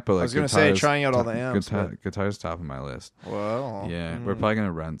need an amp, but like I was gonna say, guitar's trying out all the top- amps, Guitar's top of my list. Well, Yeah, we're probably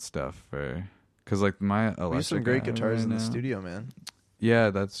gonna rent stuff because like my electric. We have some great I have guitars right in the now- studio, man.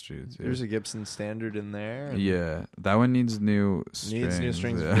 Yeah, that's true too. There's a Gibson Standard in there. and Yeah, that one needs new strings. Needs new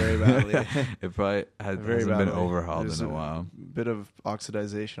strings Yeah. very badly. It probably Very hasn't been badly. overhauled There's in a while. Bit of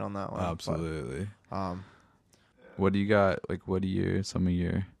oxidization on that one. but, Absolutely. um, What do you got? Like, what are some of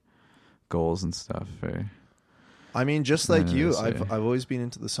your goals and stuff? I mean, just like Yeah, you, so- I've always been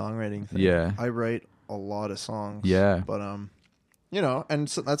into the songwriting thing. Yeah. I write a lot of songs. Yeah. But you know, and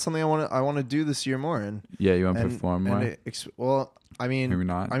so that's something I want to do this year more. And Yeah, you want to and, perform and more? well, I mean, Maybe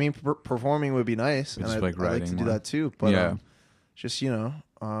not. I mean, performing would be nice, But and just, I'd like, like to writing do more. that too. But Yeah. just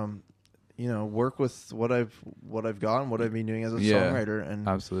work with what I've got and what I've been doing as a Yeah. songwriter, and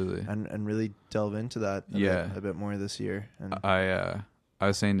Absolutely. and really delve into that a bit more this year and I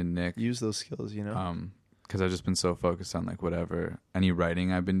was saying to Nick, use those skills, you know. because I've just been so focused on like whatever any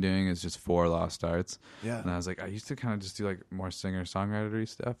writing I've been doing is just for Lost Arts. Yeah. And I was like, I used to kind of just do like more singer songwritery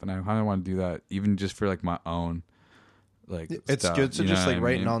stuff, and I kind of want to do that even just for like my own. Like It's stuff, good to you know just what like I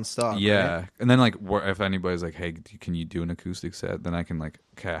write mean? nonstop. Yeah, right? and then like if anybody's like, "Hey, can you do an acoustic set?" Then I can like,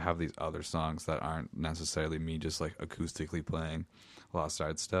 okay, I have these other songs that aren't necessarily me just like acoustically playing Lost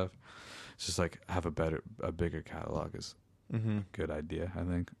Arts stuff. It's just like have a bigger catalog is Mm-hmm. a good idea, I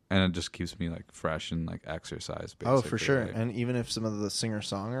think, and it just keeps me like fresh and like exercise. Basically. Oh, for sure. Like, And even if some of the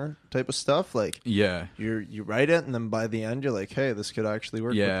singer-songer type of stuff, like yeah, you write it, and then by the end you're like, hey, this could actually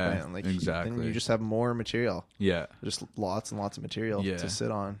work. Yeah, with the band. Like, exactly. And you just have more material, yeah. just lots and lots of material Yeah. to sit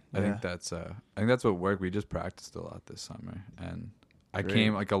on. I think that's what worked. We just practiced a lot this summer, and I Great.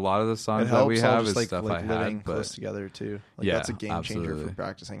 came like a lot of the it songs helps that we all have just is stuff I living had, close but together too. Like, Yeah, that's a game changer absolutely. for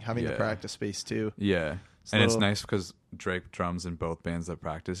practicing. Having the Yeah. practice space too. yeah. It's And it's little- nice because Drake drums in both bands that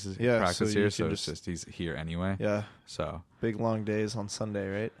practice so here, you so can it's just he's here anyway. Yeah, So big long days on Sunday,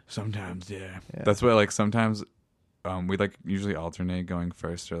 right? sometimes, yeah. Yeah. That's why like sometimes we like usually alternate going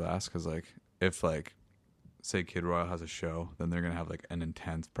first or last because like if like say Kid Royal has a show, then they're gonna have like an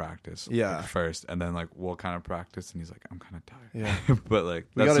intense practice Yeah. first, and then like we'll kind of practice, and he's like, I'm kind of tired. Yeah. But like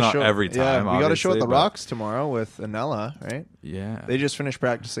We that's got a not show every time. Yeah, we got a show at obviously, the but- Rocks tomorrow with Anella, right? Yeah. They just finished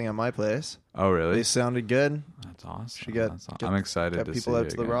practicing at my place. Oh really? They sounded good. That's awesome. She got- That's aw- get- I'm excited got to people see out her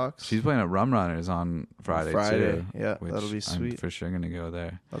to the again. Rocks. She's playing at Rum Runners on Friday too. Yeah, which that'll be I'm sweet. for sure gonna go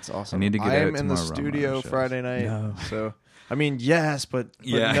there. That's awesome. need to get I out am to in the more Rum studio Runner shows. Friday night. No. So, I mean, yes, but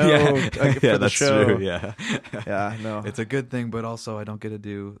no, yeah, for yeah, the that's show. true. Yeah, Yeah, no. it's a good thing, but also I don't get to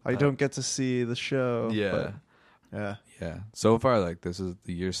do. I don't get to see the show. Yeah, but, yeah. yeah. So far, like this is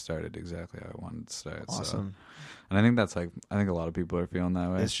the year started exactly how I wanted to start. So. Awesome. And I think that's like I think a lot of people are feeling that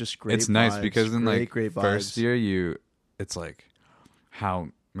way. It's just great. It's nice vibes, because in like great first vibes. year it's like how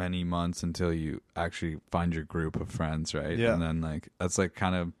many months until you actually find your group of friends, right? Yeah. And then like that's like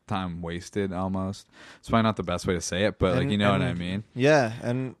kind of time wasted almost. It's probably not the best way to say it, but like And- you know what I and- mean? Yeah,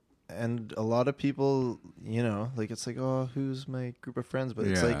 and a lot of people, you know, like it's like, oh, who's my group of friends? But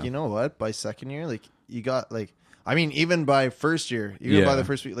it's Yeah. like, you know what? By second year, like you got like, I mean, even by first year, even by Yeah. the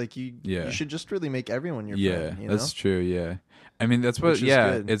first week, like Yeah. you should just really make everyone your Yeah, friend. You know? that's true. Yeah, I mean that's what. Which is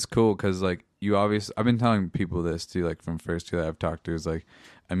Yeah, good. it's cool because like you obviously. I've been telling people this too, like from first year that I've talked to is like,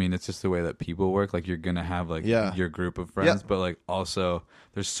 I mean it's just the way that people work. Like you're gonna have like Yeah. your group of friends, Yeah. but like also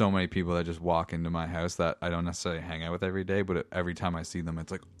there's so many people that just walk into my house that I don't necessarily hang out with every day, but every time I see them,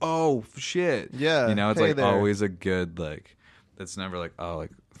 it's like, oh shit, Yeah, you know, it's hey like there. always a good like. It's never like oh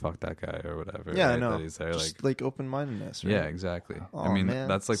like fuck that guy or whatever. Yeah, right, I know. That he's there Just like. like open-mindedness. Right? Yeah, exactly. I Aw, mean, man,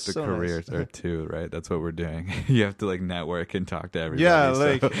 that's like the so career nice. or two, right? That's what we're doing. You have to like network and talk to everybody. Yeah, so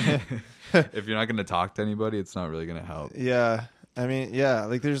like if you're not going to talk to anybody, it's not really going to help. yeah. I mean, yeah,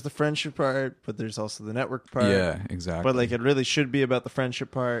 like there's the friendship part, but there's also the network part. Yeah, exactly. But like it really should be about the friendship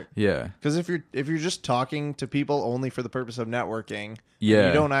part. yeah, Because if you're just talking to people only for the purpose of networking, yeah,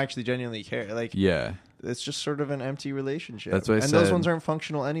 you don't actually genuinely care. Like yeah, it's just sort of an empty relationship. That's what I and those said. ones aren't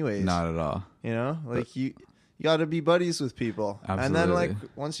functional anyways. not at all. You know, like you got to be buddies with people, and then like Absolutely.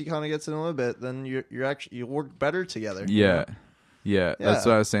 once you kind of get to know a bit, then you're actually you work better together. you Yeah, know? yeah. That's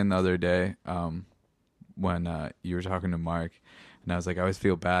Yeah. what I was saying the other day when you were talking to Mark. And I was like, I always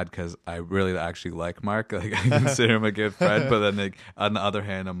feel bad because I really actually like Mark. Like, I consider him a good friend. But then, like, on the other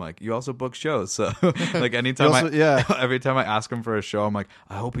hand, I'm like, you also book shows. So, like, anytime every time I ask him for a show, I'm like,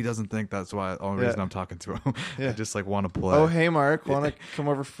 I hope he doesn't think that's why the only Yeah. reason I'm talking to him. I Yeah. just like want to play. Oh, hey Mark, want to come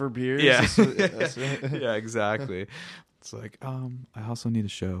over for beers? yeah, That's- yeah, exactly. It's like, I also need a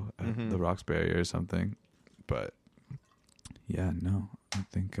show at Mhm. the Roxbury or something. But Yeah, no, I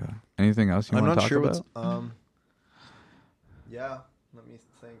think anything else you I'm want to not talk sure about? what's yeah, let me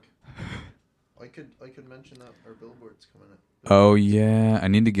think. I could mention that our billboard's coming in. Oh yeah, I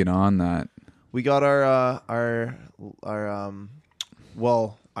need to get on that. We got our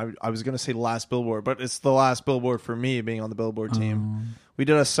well, I was gonna say last billboard, but it's the last billboard for me being on the billboard team. We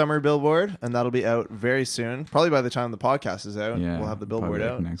did a summer billboard, and that'll be out very soon. Probably by the time the podcast is out, Yeah, we'll have the billboard probably,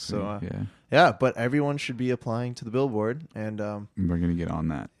 like, out. next So week. yeah, but everyone should be applying to the billboard, and We're gonna get on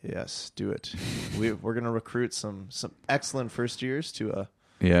that. yes, do it. We're gonna recruit some excellent first years to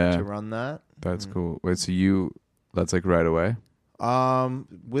Yeah, run that. that's cool. Wait, so that's like right away?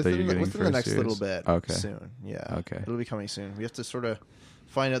 Within you're getting the first next little years? bit. Okay. Soon. Yeah. Okay. It'll be coming soon. We have to sort of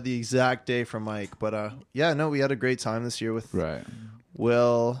find out the exact day from Mike, but yeah, no, we had a great time this year with Right.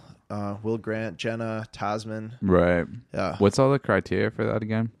 Will Grant, Jenna, Tasman. Right. Yeah. What's all the criteria for that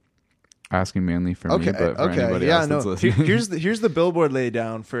again? Asking mainly for me, but for anybody yeah, else no. that's listening. Here's the billboard laid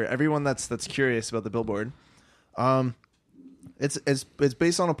down for everyone that's curious about the billboard. It's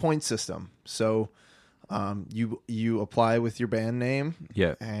based on a point system. So, you apply with your band name.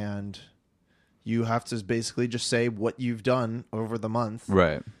 Yeah. And you have to basically just say what you've done over the month.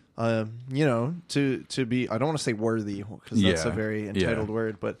 Right. You know, to be, I don't want to say worthy because that's a very entitled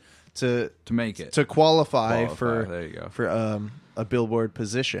word, but to make it to qualify for there you go. for a billboard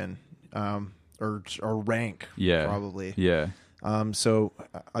position, or rank, Yeah. probably. Yeah. So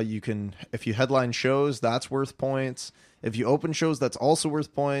you can, if you headline shows, that's worth points. If you open shows, that's also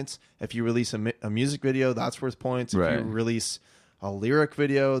worth points. If you release a music video, that's worth points. If Right. you release a lyric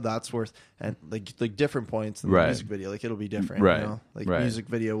video, that's worth, and like different points than the Right. music video. Like it'll be different. Right. You know? Like Right. music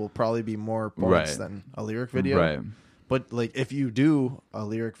video will probably be more points Right. than a lyric video. Right. But like if you do a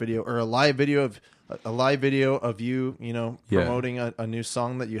lyric video or a live video of you, you know, Yeah. promoting a new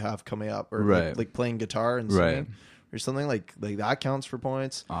song that you have coming up, or Right. like playing guitar and Right. singing or something like that counts for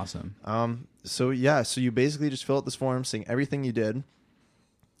points. Awesome. So yeah, so you basically just fill out this form, saying everything you did,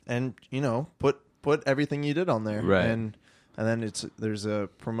 and you know, put everything you did on there, Right. And then there's a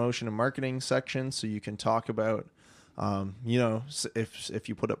promotion and marketing section, so you can talk about, you know, if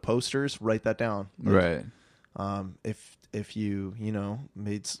you put up posters, write that down, Right. If you know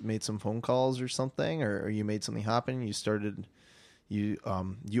made some phone calls or something, or you made something happen, you started. You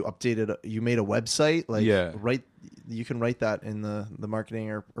updated, you made a website, like Yeah. you can write that in the marketing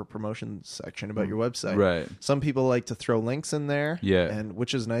or promotion section about your website. Right. Some people like to throw links in there. Yeah. And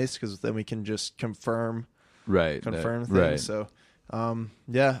which is nice because then we can just confirm Right. things. Right. So,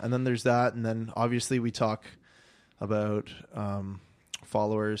 yeah. And then there's that. And then obviously we talk about,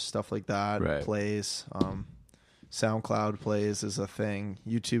 followers, stuff like that, Right. plays, SoundCloud plays is a thing,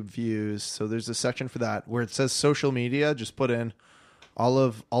 YouTube views. So there's a section for that where it says social media. Just put in all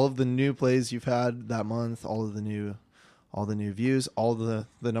of the new plays you've had that month, all the new views, all the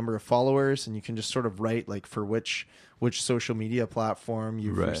number of followers, and you can just sort of write like for which social media platform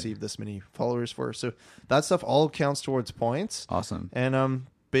you've Right. received this many followers for. So that stuff all counts towards points. Awesome. And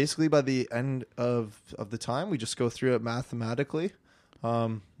basically by the end of the time, we just go through it mathematically.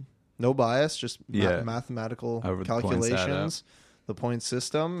 No bias, just mathematical Over the points add up. calculations, the point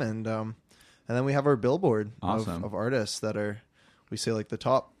system, and then we have our billboard Awesome. of artists that are, we say like the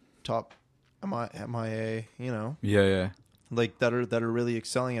top MIA, you know, Yeah. like that are really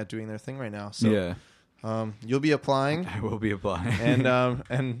excelling at doing their thing right now. So Yeah. you'll be applying, I will be applying.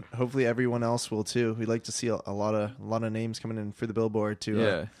 and hopefully everyone else will too. We'd like to see a lot of names coming in for the billboard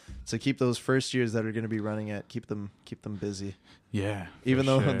to keep those first years that are going to be running it, keep them busy. Yeah. Even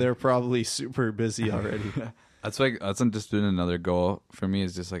for though sure. they're probably super busy already. That's just been another goal for me,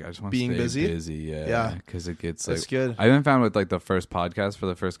 is just like I just want to Being stay busy? Yeah, because it gets like That's good. I even found with like the first podcast for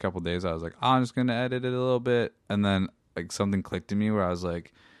the first couple of days, I was like, oh, I'm just gonna edit it a little bit, and then like something clicked in me where I was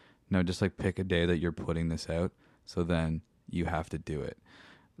like, no, just like pick a day that you're putting this out, so then you have to do it.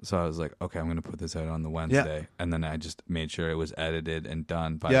 So I was like, okay, I'm gonna put this out on the Wednesday, and then I just made sure it was edited and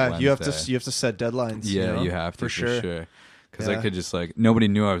done by Wednesday. You have to set deadlines. Yeah, you you know? have to for sure. Because I could just like, nobody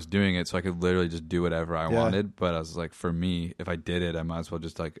knew I was doing it, so I could literally just do whatever I Yeah. wanted. But I was like, for me, if I did it, I might as well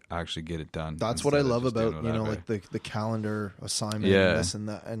just like actually get it done. That's what I instead of love just doing about, you know, whatever. like the calendar assignment, Yeah. and this and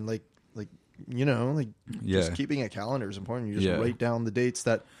that, and like you know, like just keeping a calendar is important. You just write down the dates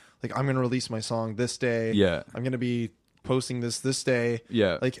that, like, I'm going to release my song this day. Yeah. I'm going to be posting this day.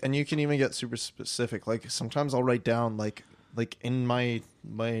 Yeah. Like, and you can even get super specific. Like sometimes I'll write down like in my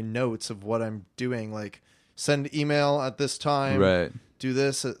notes of what I'm doing, like send email at this time. Right. Do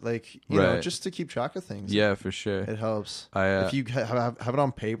this at, like, you know, just to keep track of things. Yeah, for sure. It helps. I, if you have it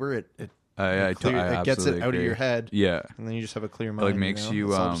on paper, it I gets it absolutely out of agree. your head. Yeah. And then you just have a clear mind. Makes you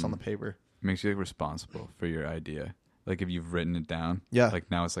It's all just on the paper. makes you like responsible for your idea. like if you've written it down. Yeah. Like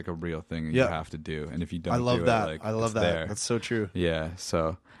now it's like a real thing that Yeah. you have to do. And if you don't I love do that. it, like I love it's that. there. That's so true. Yeah.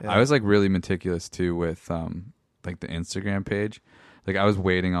 So Yeah. I was like really meticulous too with like the Instagram page. Like I was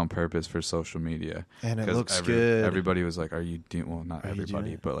waiting on purpose for social media. And it 'Cause looks good. Everybody was like, "Are you doing?" Well, not Are you doing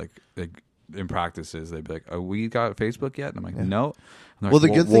everybody, it? but like in practices, they'd be like, "Oh, we got Facebook yet?" And I'm like, Yeah. "No." And they're Well, the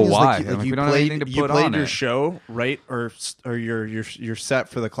like, good thing is why? like, And I'm you we don't have anything played to you put played on your it. show right, or you're set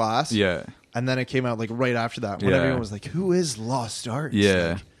for the class. Yeah. And then it came out like right after that when Yeah. everyone was like, "Who is Lost Arts?"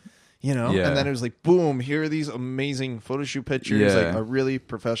 Yeah. Like, you know. Yeah. And then it was like, boom! Here are these amazing photo shoot pictures, Yeah. like a really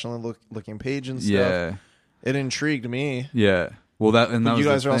professional looking page and stuff. Yeah. It intrigued me. Yeah. Well, that and that But was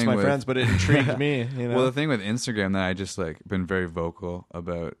you guys the are also thing my with- friends, but it intrigued me. You know. Well, the thing with Instagram that I just like been very vocal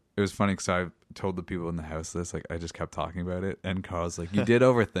about. It was funny because I told the people in the house this. Like I just kept talking about it, and Carl's like, "You did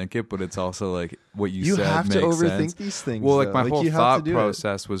overthink it, but it's also like what you said have to makes overthink sense." these things. Well, like though. my whole you have thought to do it.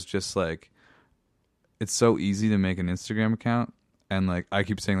 process was just like, it's so easy to make an Instagram account, and like I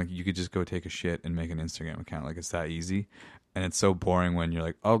keep saying, like you could just go take a shit and make an Instagram account. Like it's that easy. And it's so boring when you're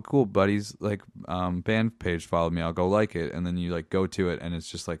like, oh, cool, buddies, like band page followed me. I'll go like it. And then you like go to it and it's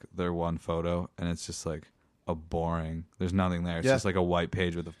just like their one photo. And it's just like a boring, there's nothing there. It's Yeah. just like a white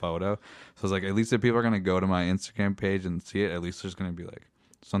page with a photo. So it's like, at least if people are going to go to my Instagram page and see it, at least there's going to be like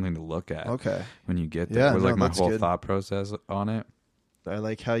something to look at Okay. when you get there. Yeah, With no, like my that's whole good. thought process on it. I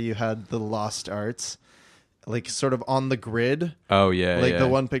like how you had the Lost Arts, like sort of on the grid. Oh, yeah. Like yeah. the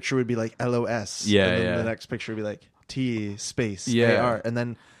one picture would be like LOS. Yeah, And then yeah. the next picture would be like T space Yeah. AR. And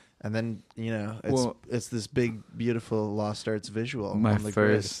then you know Well- it's this big beautiful Lost Arts visual My on the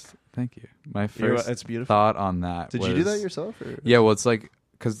first, thank you. My first it's beautiful. thought on that Did was, you do that yourself? Or? Yeah, well, it's like,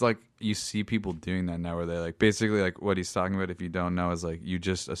 because like you see people doing that now where they like basically like what he's talking about, if you don't know, is like you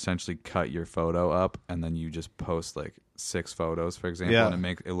just essentially cut your photo up and then you just post like 6 photos, for example, Yeah. and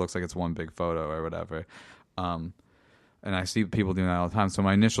it looks like it's one big photo or whatever. And I see people doing that all the time. So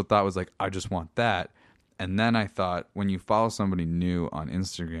my initial thought was like, I just want that. And then I thought, when you follow somebody new on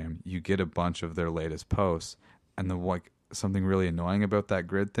Instagram, you get a bunch of their latest posts. And the like something really annoying about that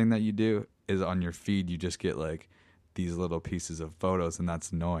grid thing that you do is on your feed, you just get like these little pieces of photos, and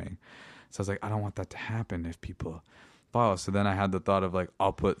that's annoying. So I was like, I don't want that to happen if people follow. So then I had the thought of like,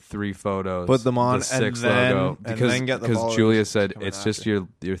 I'll put 3 photos, Put them on, the 6 and then- logo, and because then get the because followers Julia said coming it's just after.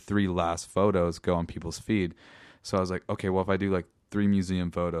 your 3 last photos go on people's feed. So I was like, okay, well if I do like 3 museum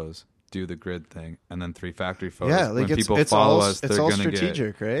photos, do the grid thing, and then 3 factory photos. Yeah, like when people it's follow all, us, it's they're all gonna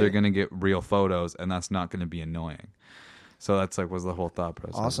strategic, get right? they're gonna get real photos, and that's not gonna be annoying. So that's like was the whole thought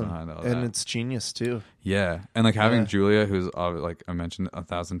process Awesome. behind all And that. it's genius too. Yeah, and like having Yeah. Julia, who's like I mentioned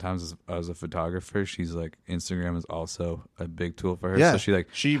 1,000 times as a photographer, she's like Instagram is also a big tool for her. Yeah, So she like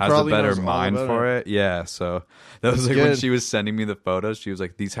she has a probably better knows all mind about for it. Yeah, so that was That's like when good. she was sending me the photos, she was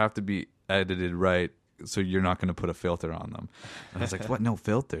like, "These have to be edited right, so you're not going to put a filter on them." And I was like, "What? No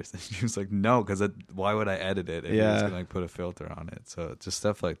filters?" And she was like, "No, because why would I edit it if Yeah. you're just going to like put a filter on it?" So just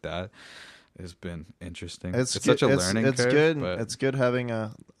stuff like that has been interesting. It's such a learning It's curve, good. but It's good having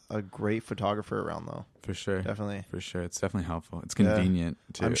a great photographer around though. for sure. Definitely. For sure. It's definitely helpful. It's Yeah. convenient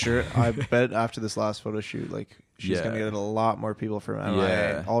too. I'm sure. I bet after this last photo shoot, like she's Yeah. gonna get a lot more people from MIA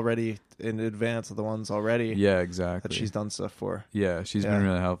Yeah. already in advance of the ones already Yeah, exactly. that she's done stuff for. Yeah, she's Yeah. been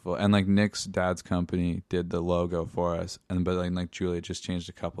really helpful. And like Nick's dad's company did the logo for us, and but like Julia just changed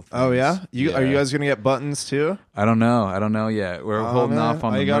a couple things. Oh yeah, are you guys gonna get buttons too? I don't know yet. We're holding man. off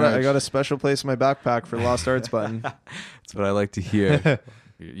on the I got merch. a special place in my backpack for Lost Arts button. That's what I like to hear.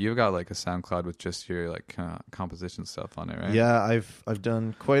 You've got like a SoundCloud with just your like composition stuff on it, right? Yeah, I've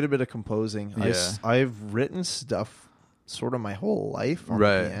done quite a bit of composing. Yeah. I've written stuff sort of my whole life on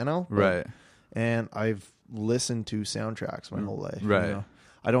Right. the piano, but- Right. and I've listened to soundtracks my whole life. Right. You know?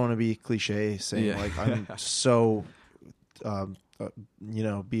 I don't want to be cliche saying Yeah. like I'm so,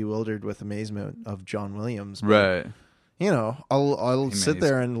 bewildered with amazement of John Williams. But, Right. You know, I'll sit Amazing.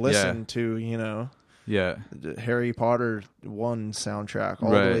 there and listen Yeah. to Yeah. the Harry Potter 1 soundtrack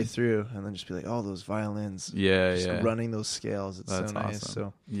all Right. the way through, and then just be like, oh, those violins, Yeah. just Yeah. running those scales. It's That's so nice. awesome.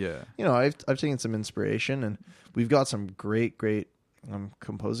 So Yeah. I've taken some inspiration, and we've got some great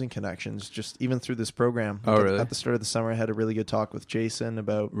composing connections just even through this program. Oh, really? At the start of the summer, I had a really good talk with Jason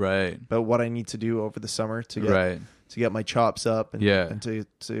about Right. what I need to do over the summer to get Right. to get my chops up and, Yeah. and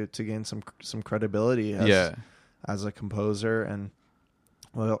to gain some credibility as, Yeah. as a composer. And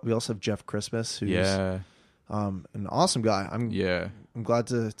we also have Jeff Christmas, who's Yeah. an awesome guy. I'm glad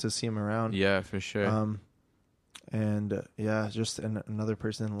to see him around. Yeah, for sure. Just another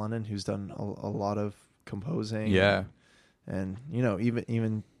person in London who's done a lot of composing. Yeah. and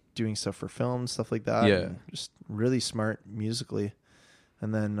even doing stuff for film, stuff like that. Yeah. and just really smart musically.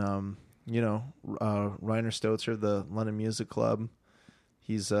 And then Reiner Stotzer of the London Music Club.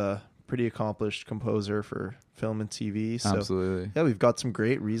 He's a pretty accomplished composer for film and TV. So, Absolutely. yeah, we've got some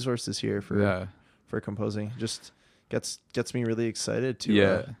great resources here for composing. Just gets me really excited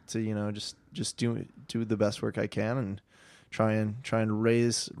to just do the best work I can and try and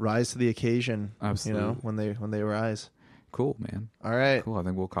rise to the occasion. Absolutely. When they rise. Cool, man. All right. Cool. I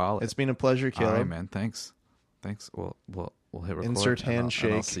think we'll call it. It's been a pleasure, Caleb. All right, man. Thanks. We'll hit record. Insert and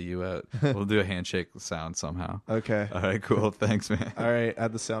handshake. I'll see you out. We'll do a handshake sound somehow. Okay. All right, cool. Thanks, man. All right.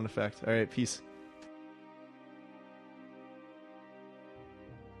 Add the sound effect. All right. Peace.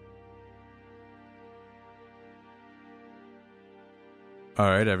 All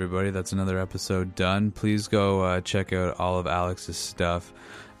right, everybody. That's another episode done. Please go check out all of Alex's stuff.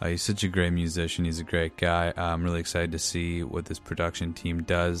 He's such a great musician. He's a great guy. I'm really excited to see what this production team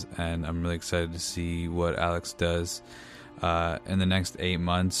does, and I'm really excited to see what Alex does in the next 8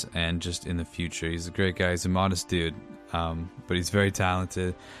 months and just in the future. He's a great guy. He's a modest dude, but he's very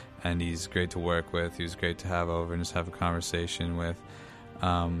talented, and he's great to work with. He was great to have over and just have a conversation with.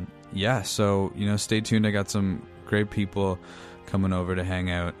 So, stay tuned. I got some great people coming over to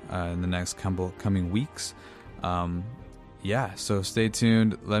hang out in the next coming weeks. So stay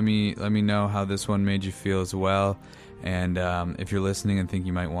tuned. Let me know how this one made you feel as well. And if you're listening and think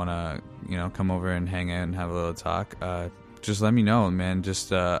you might want to, come over and hang out and have a little talk, just let me know, man.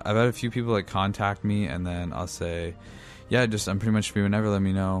 Just I've had a few people contact me, and then I'll say, I'm pretty much free whenever. Let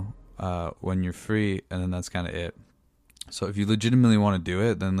me know when you're free, and then that's kind of it. So if you legitimately want to do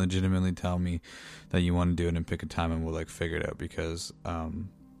it, then legitimately tell me that you want to do it and pick a time, and we'll figure it out, because I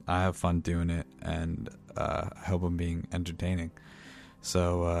have fun doing it, and I hope I'm being entertaining.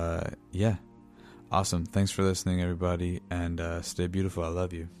 So awesome. Thanks for listening, everybody, and stay beautiful. I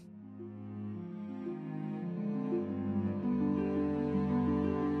love you.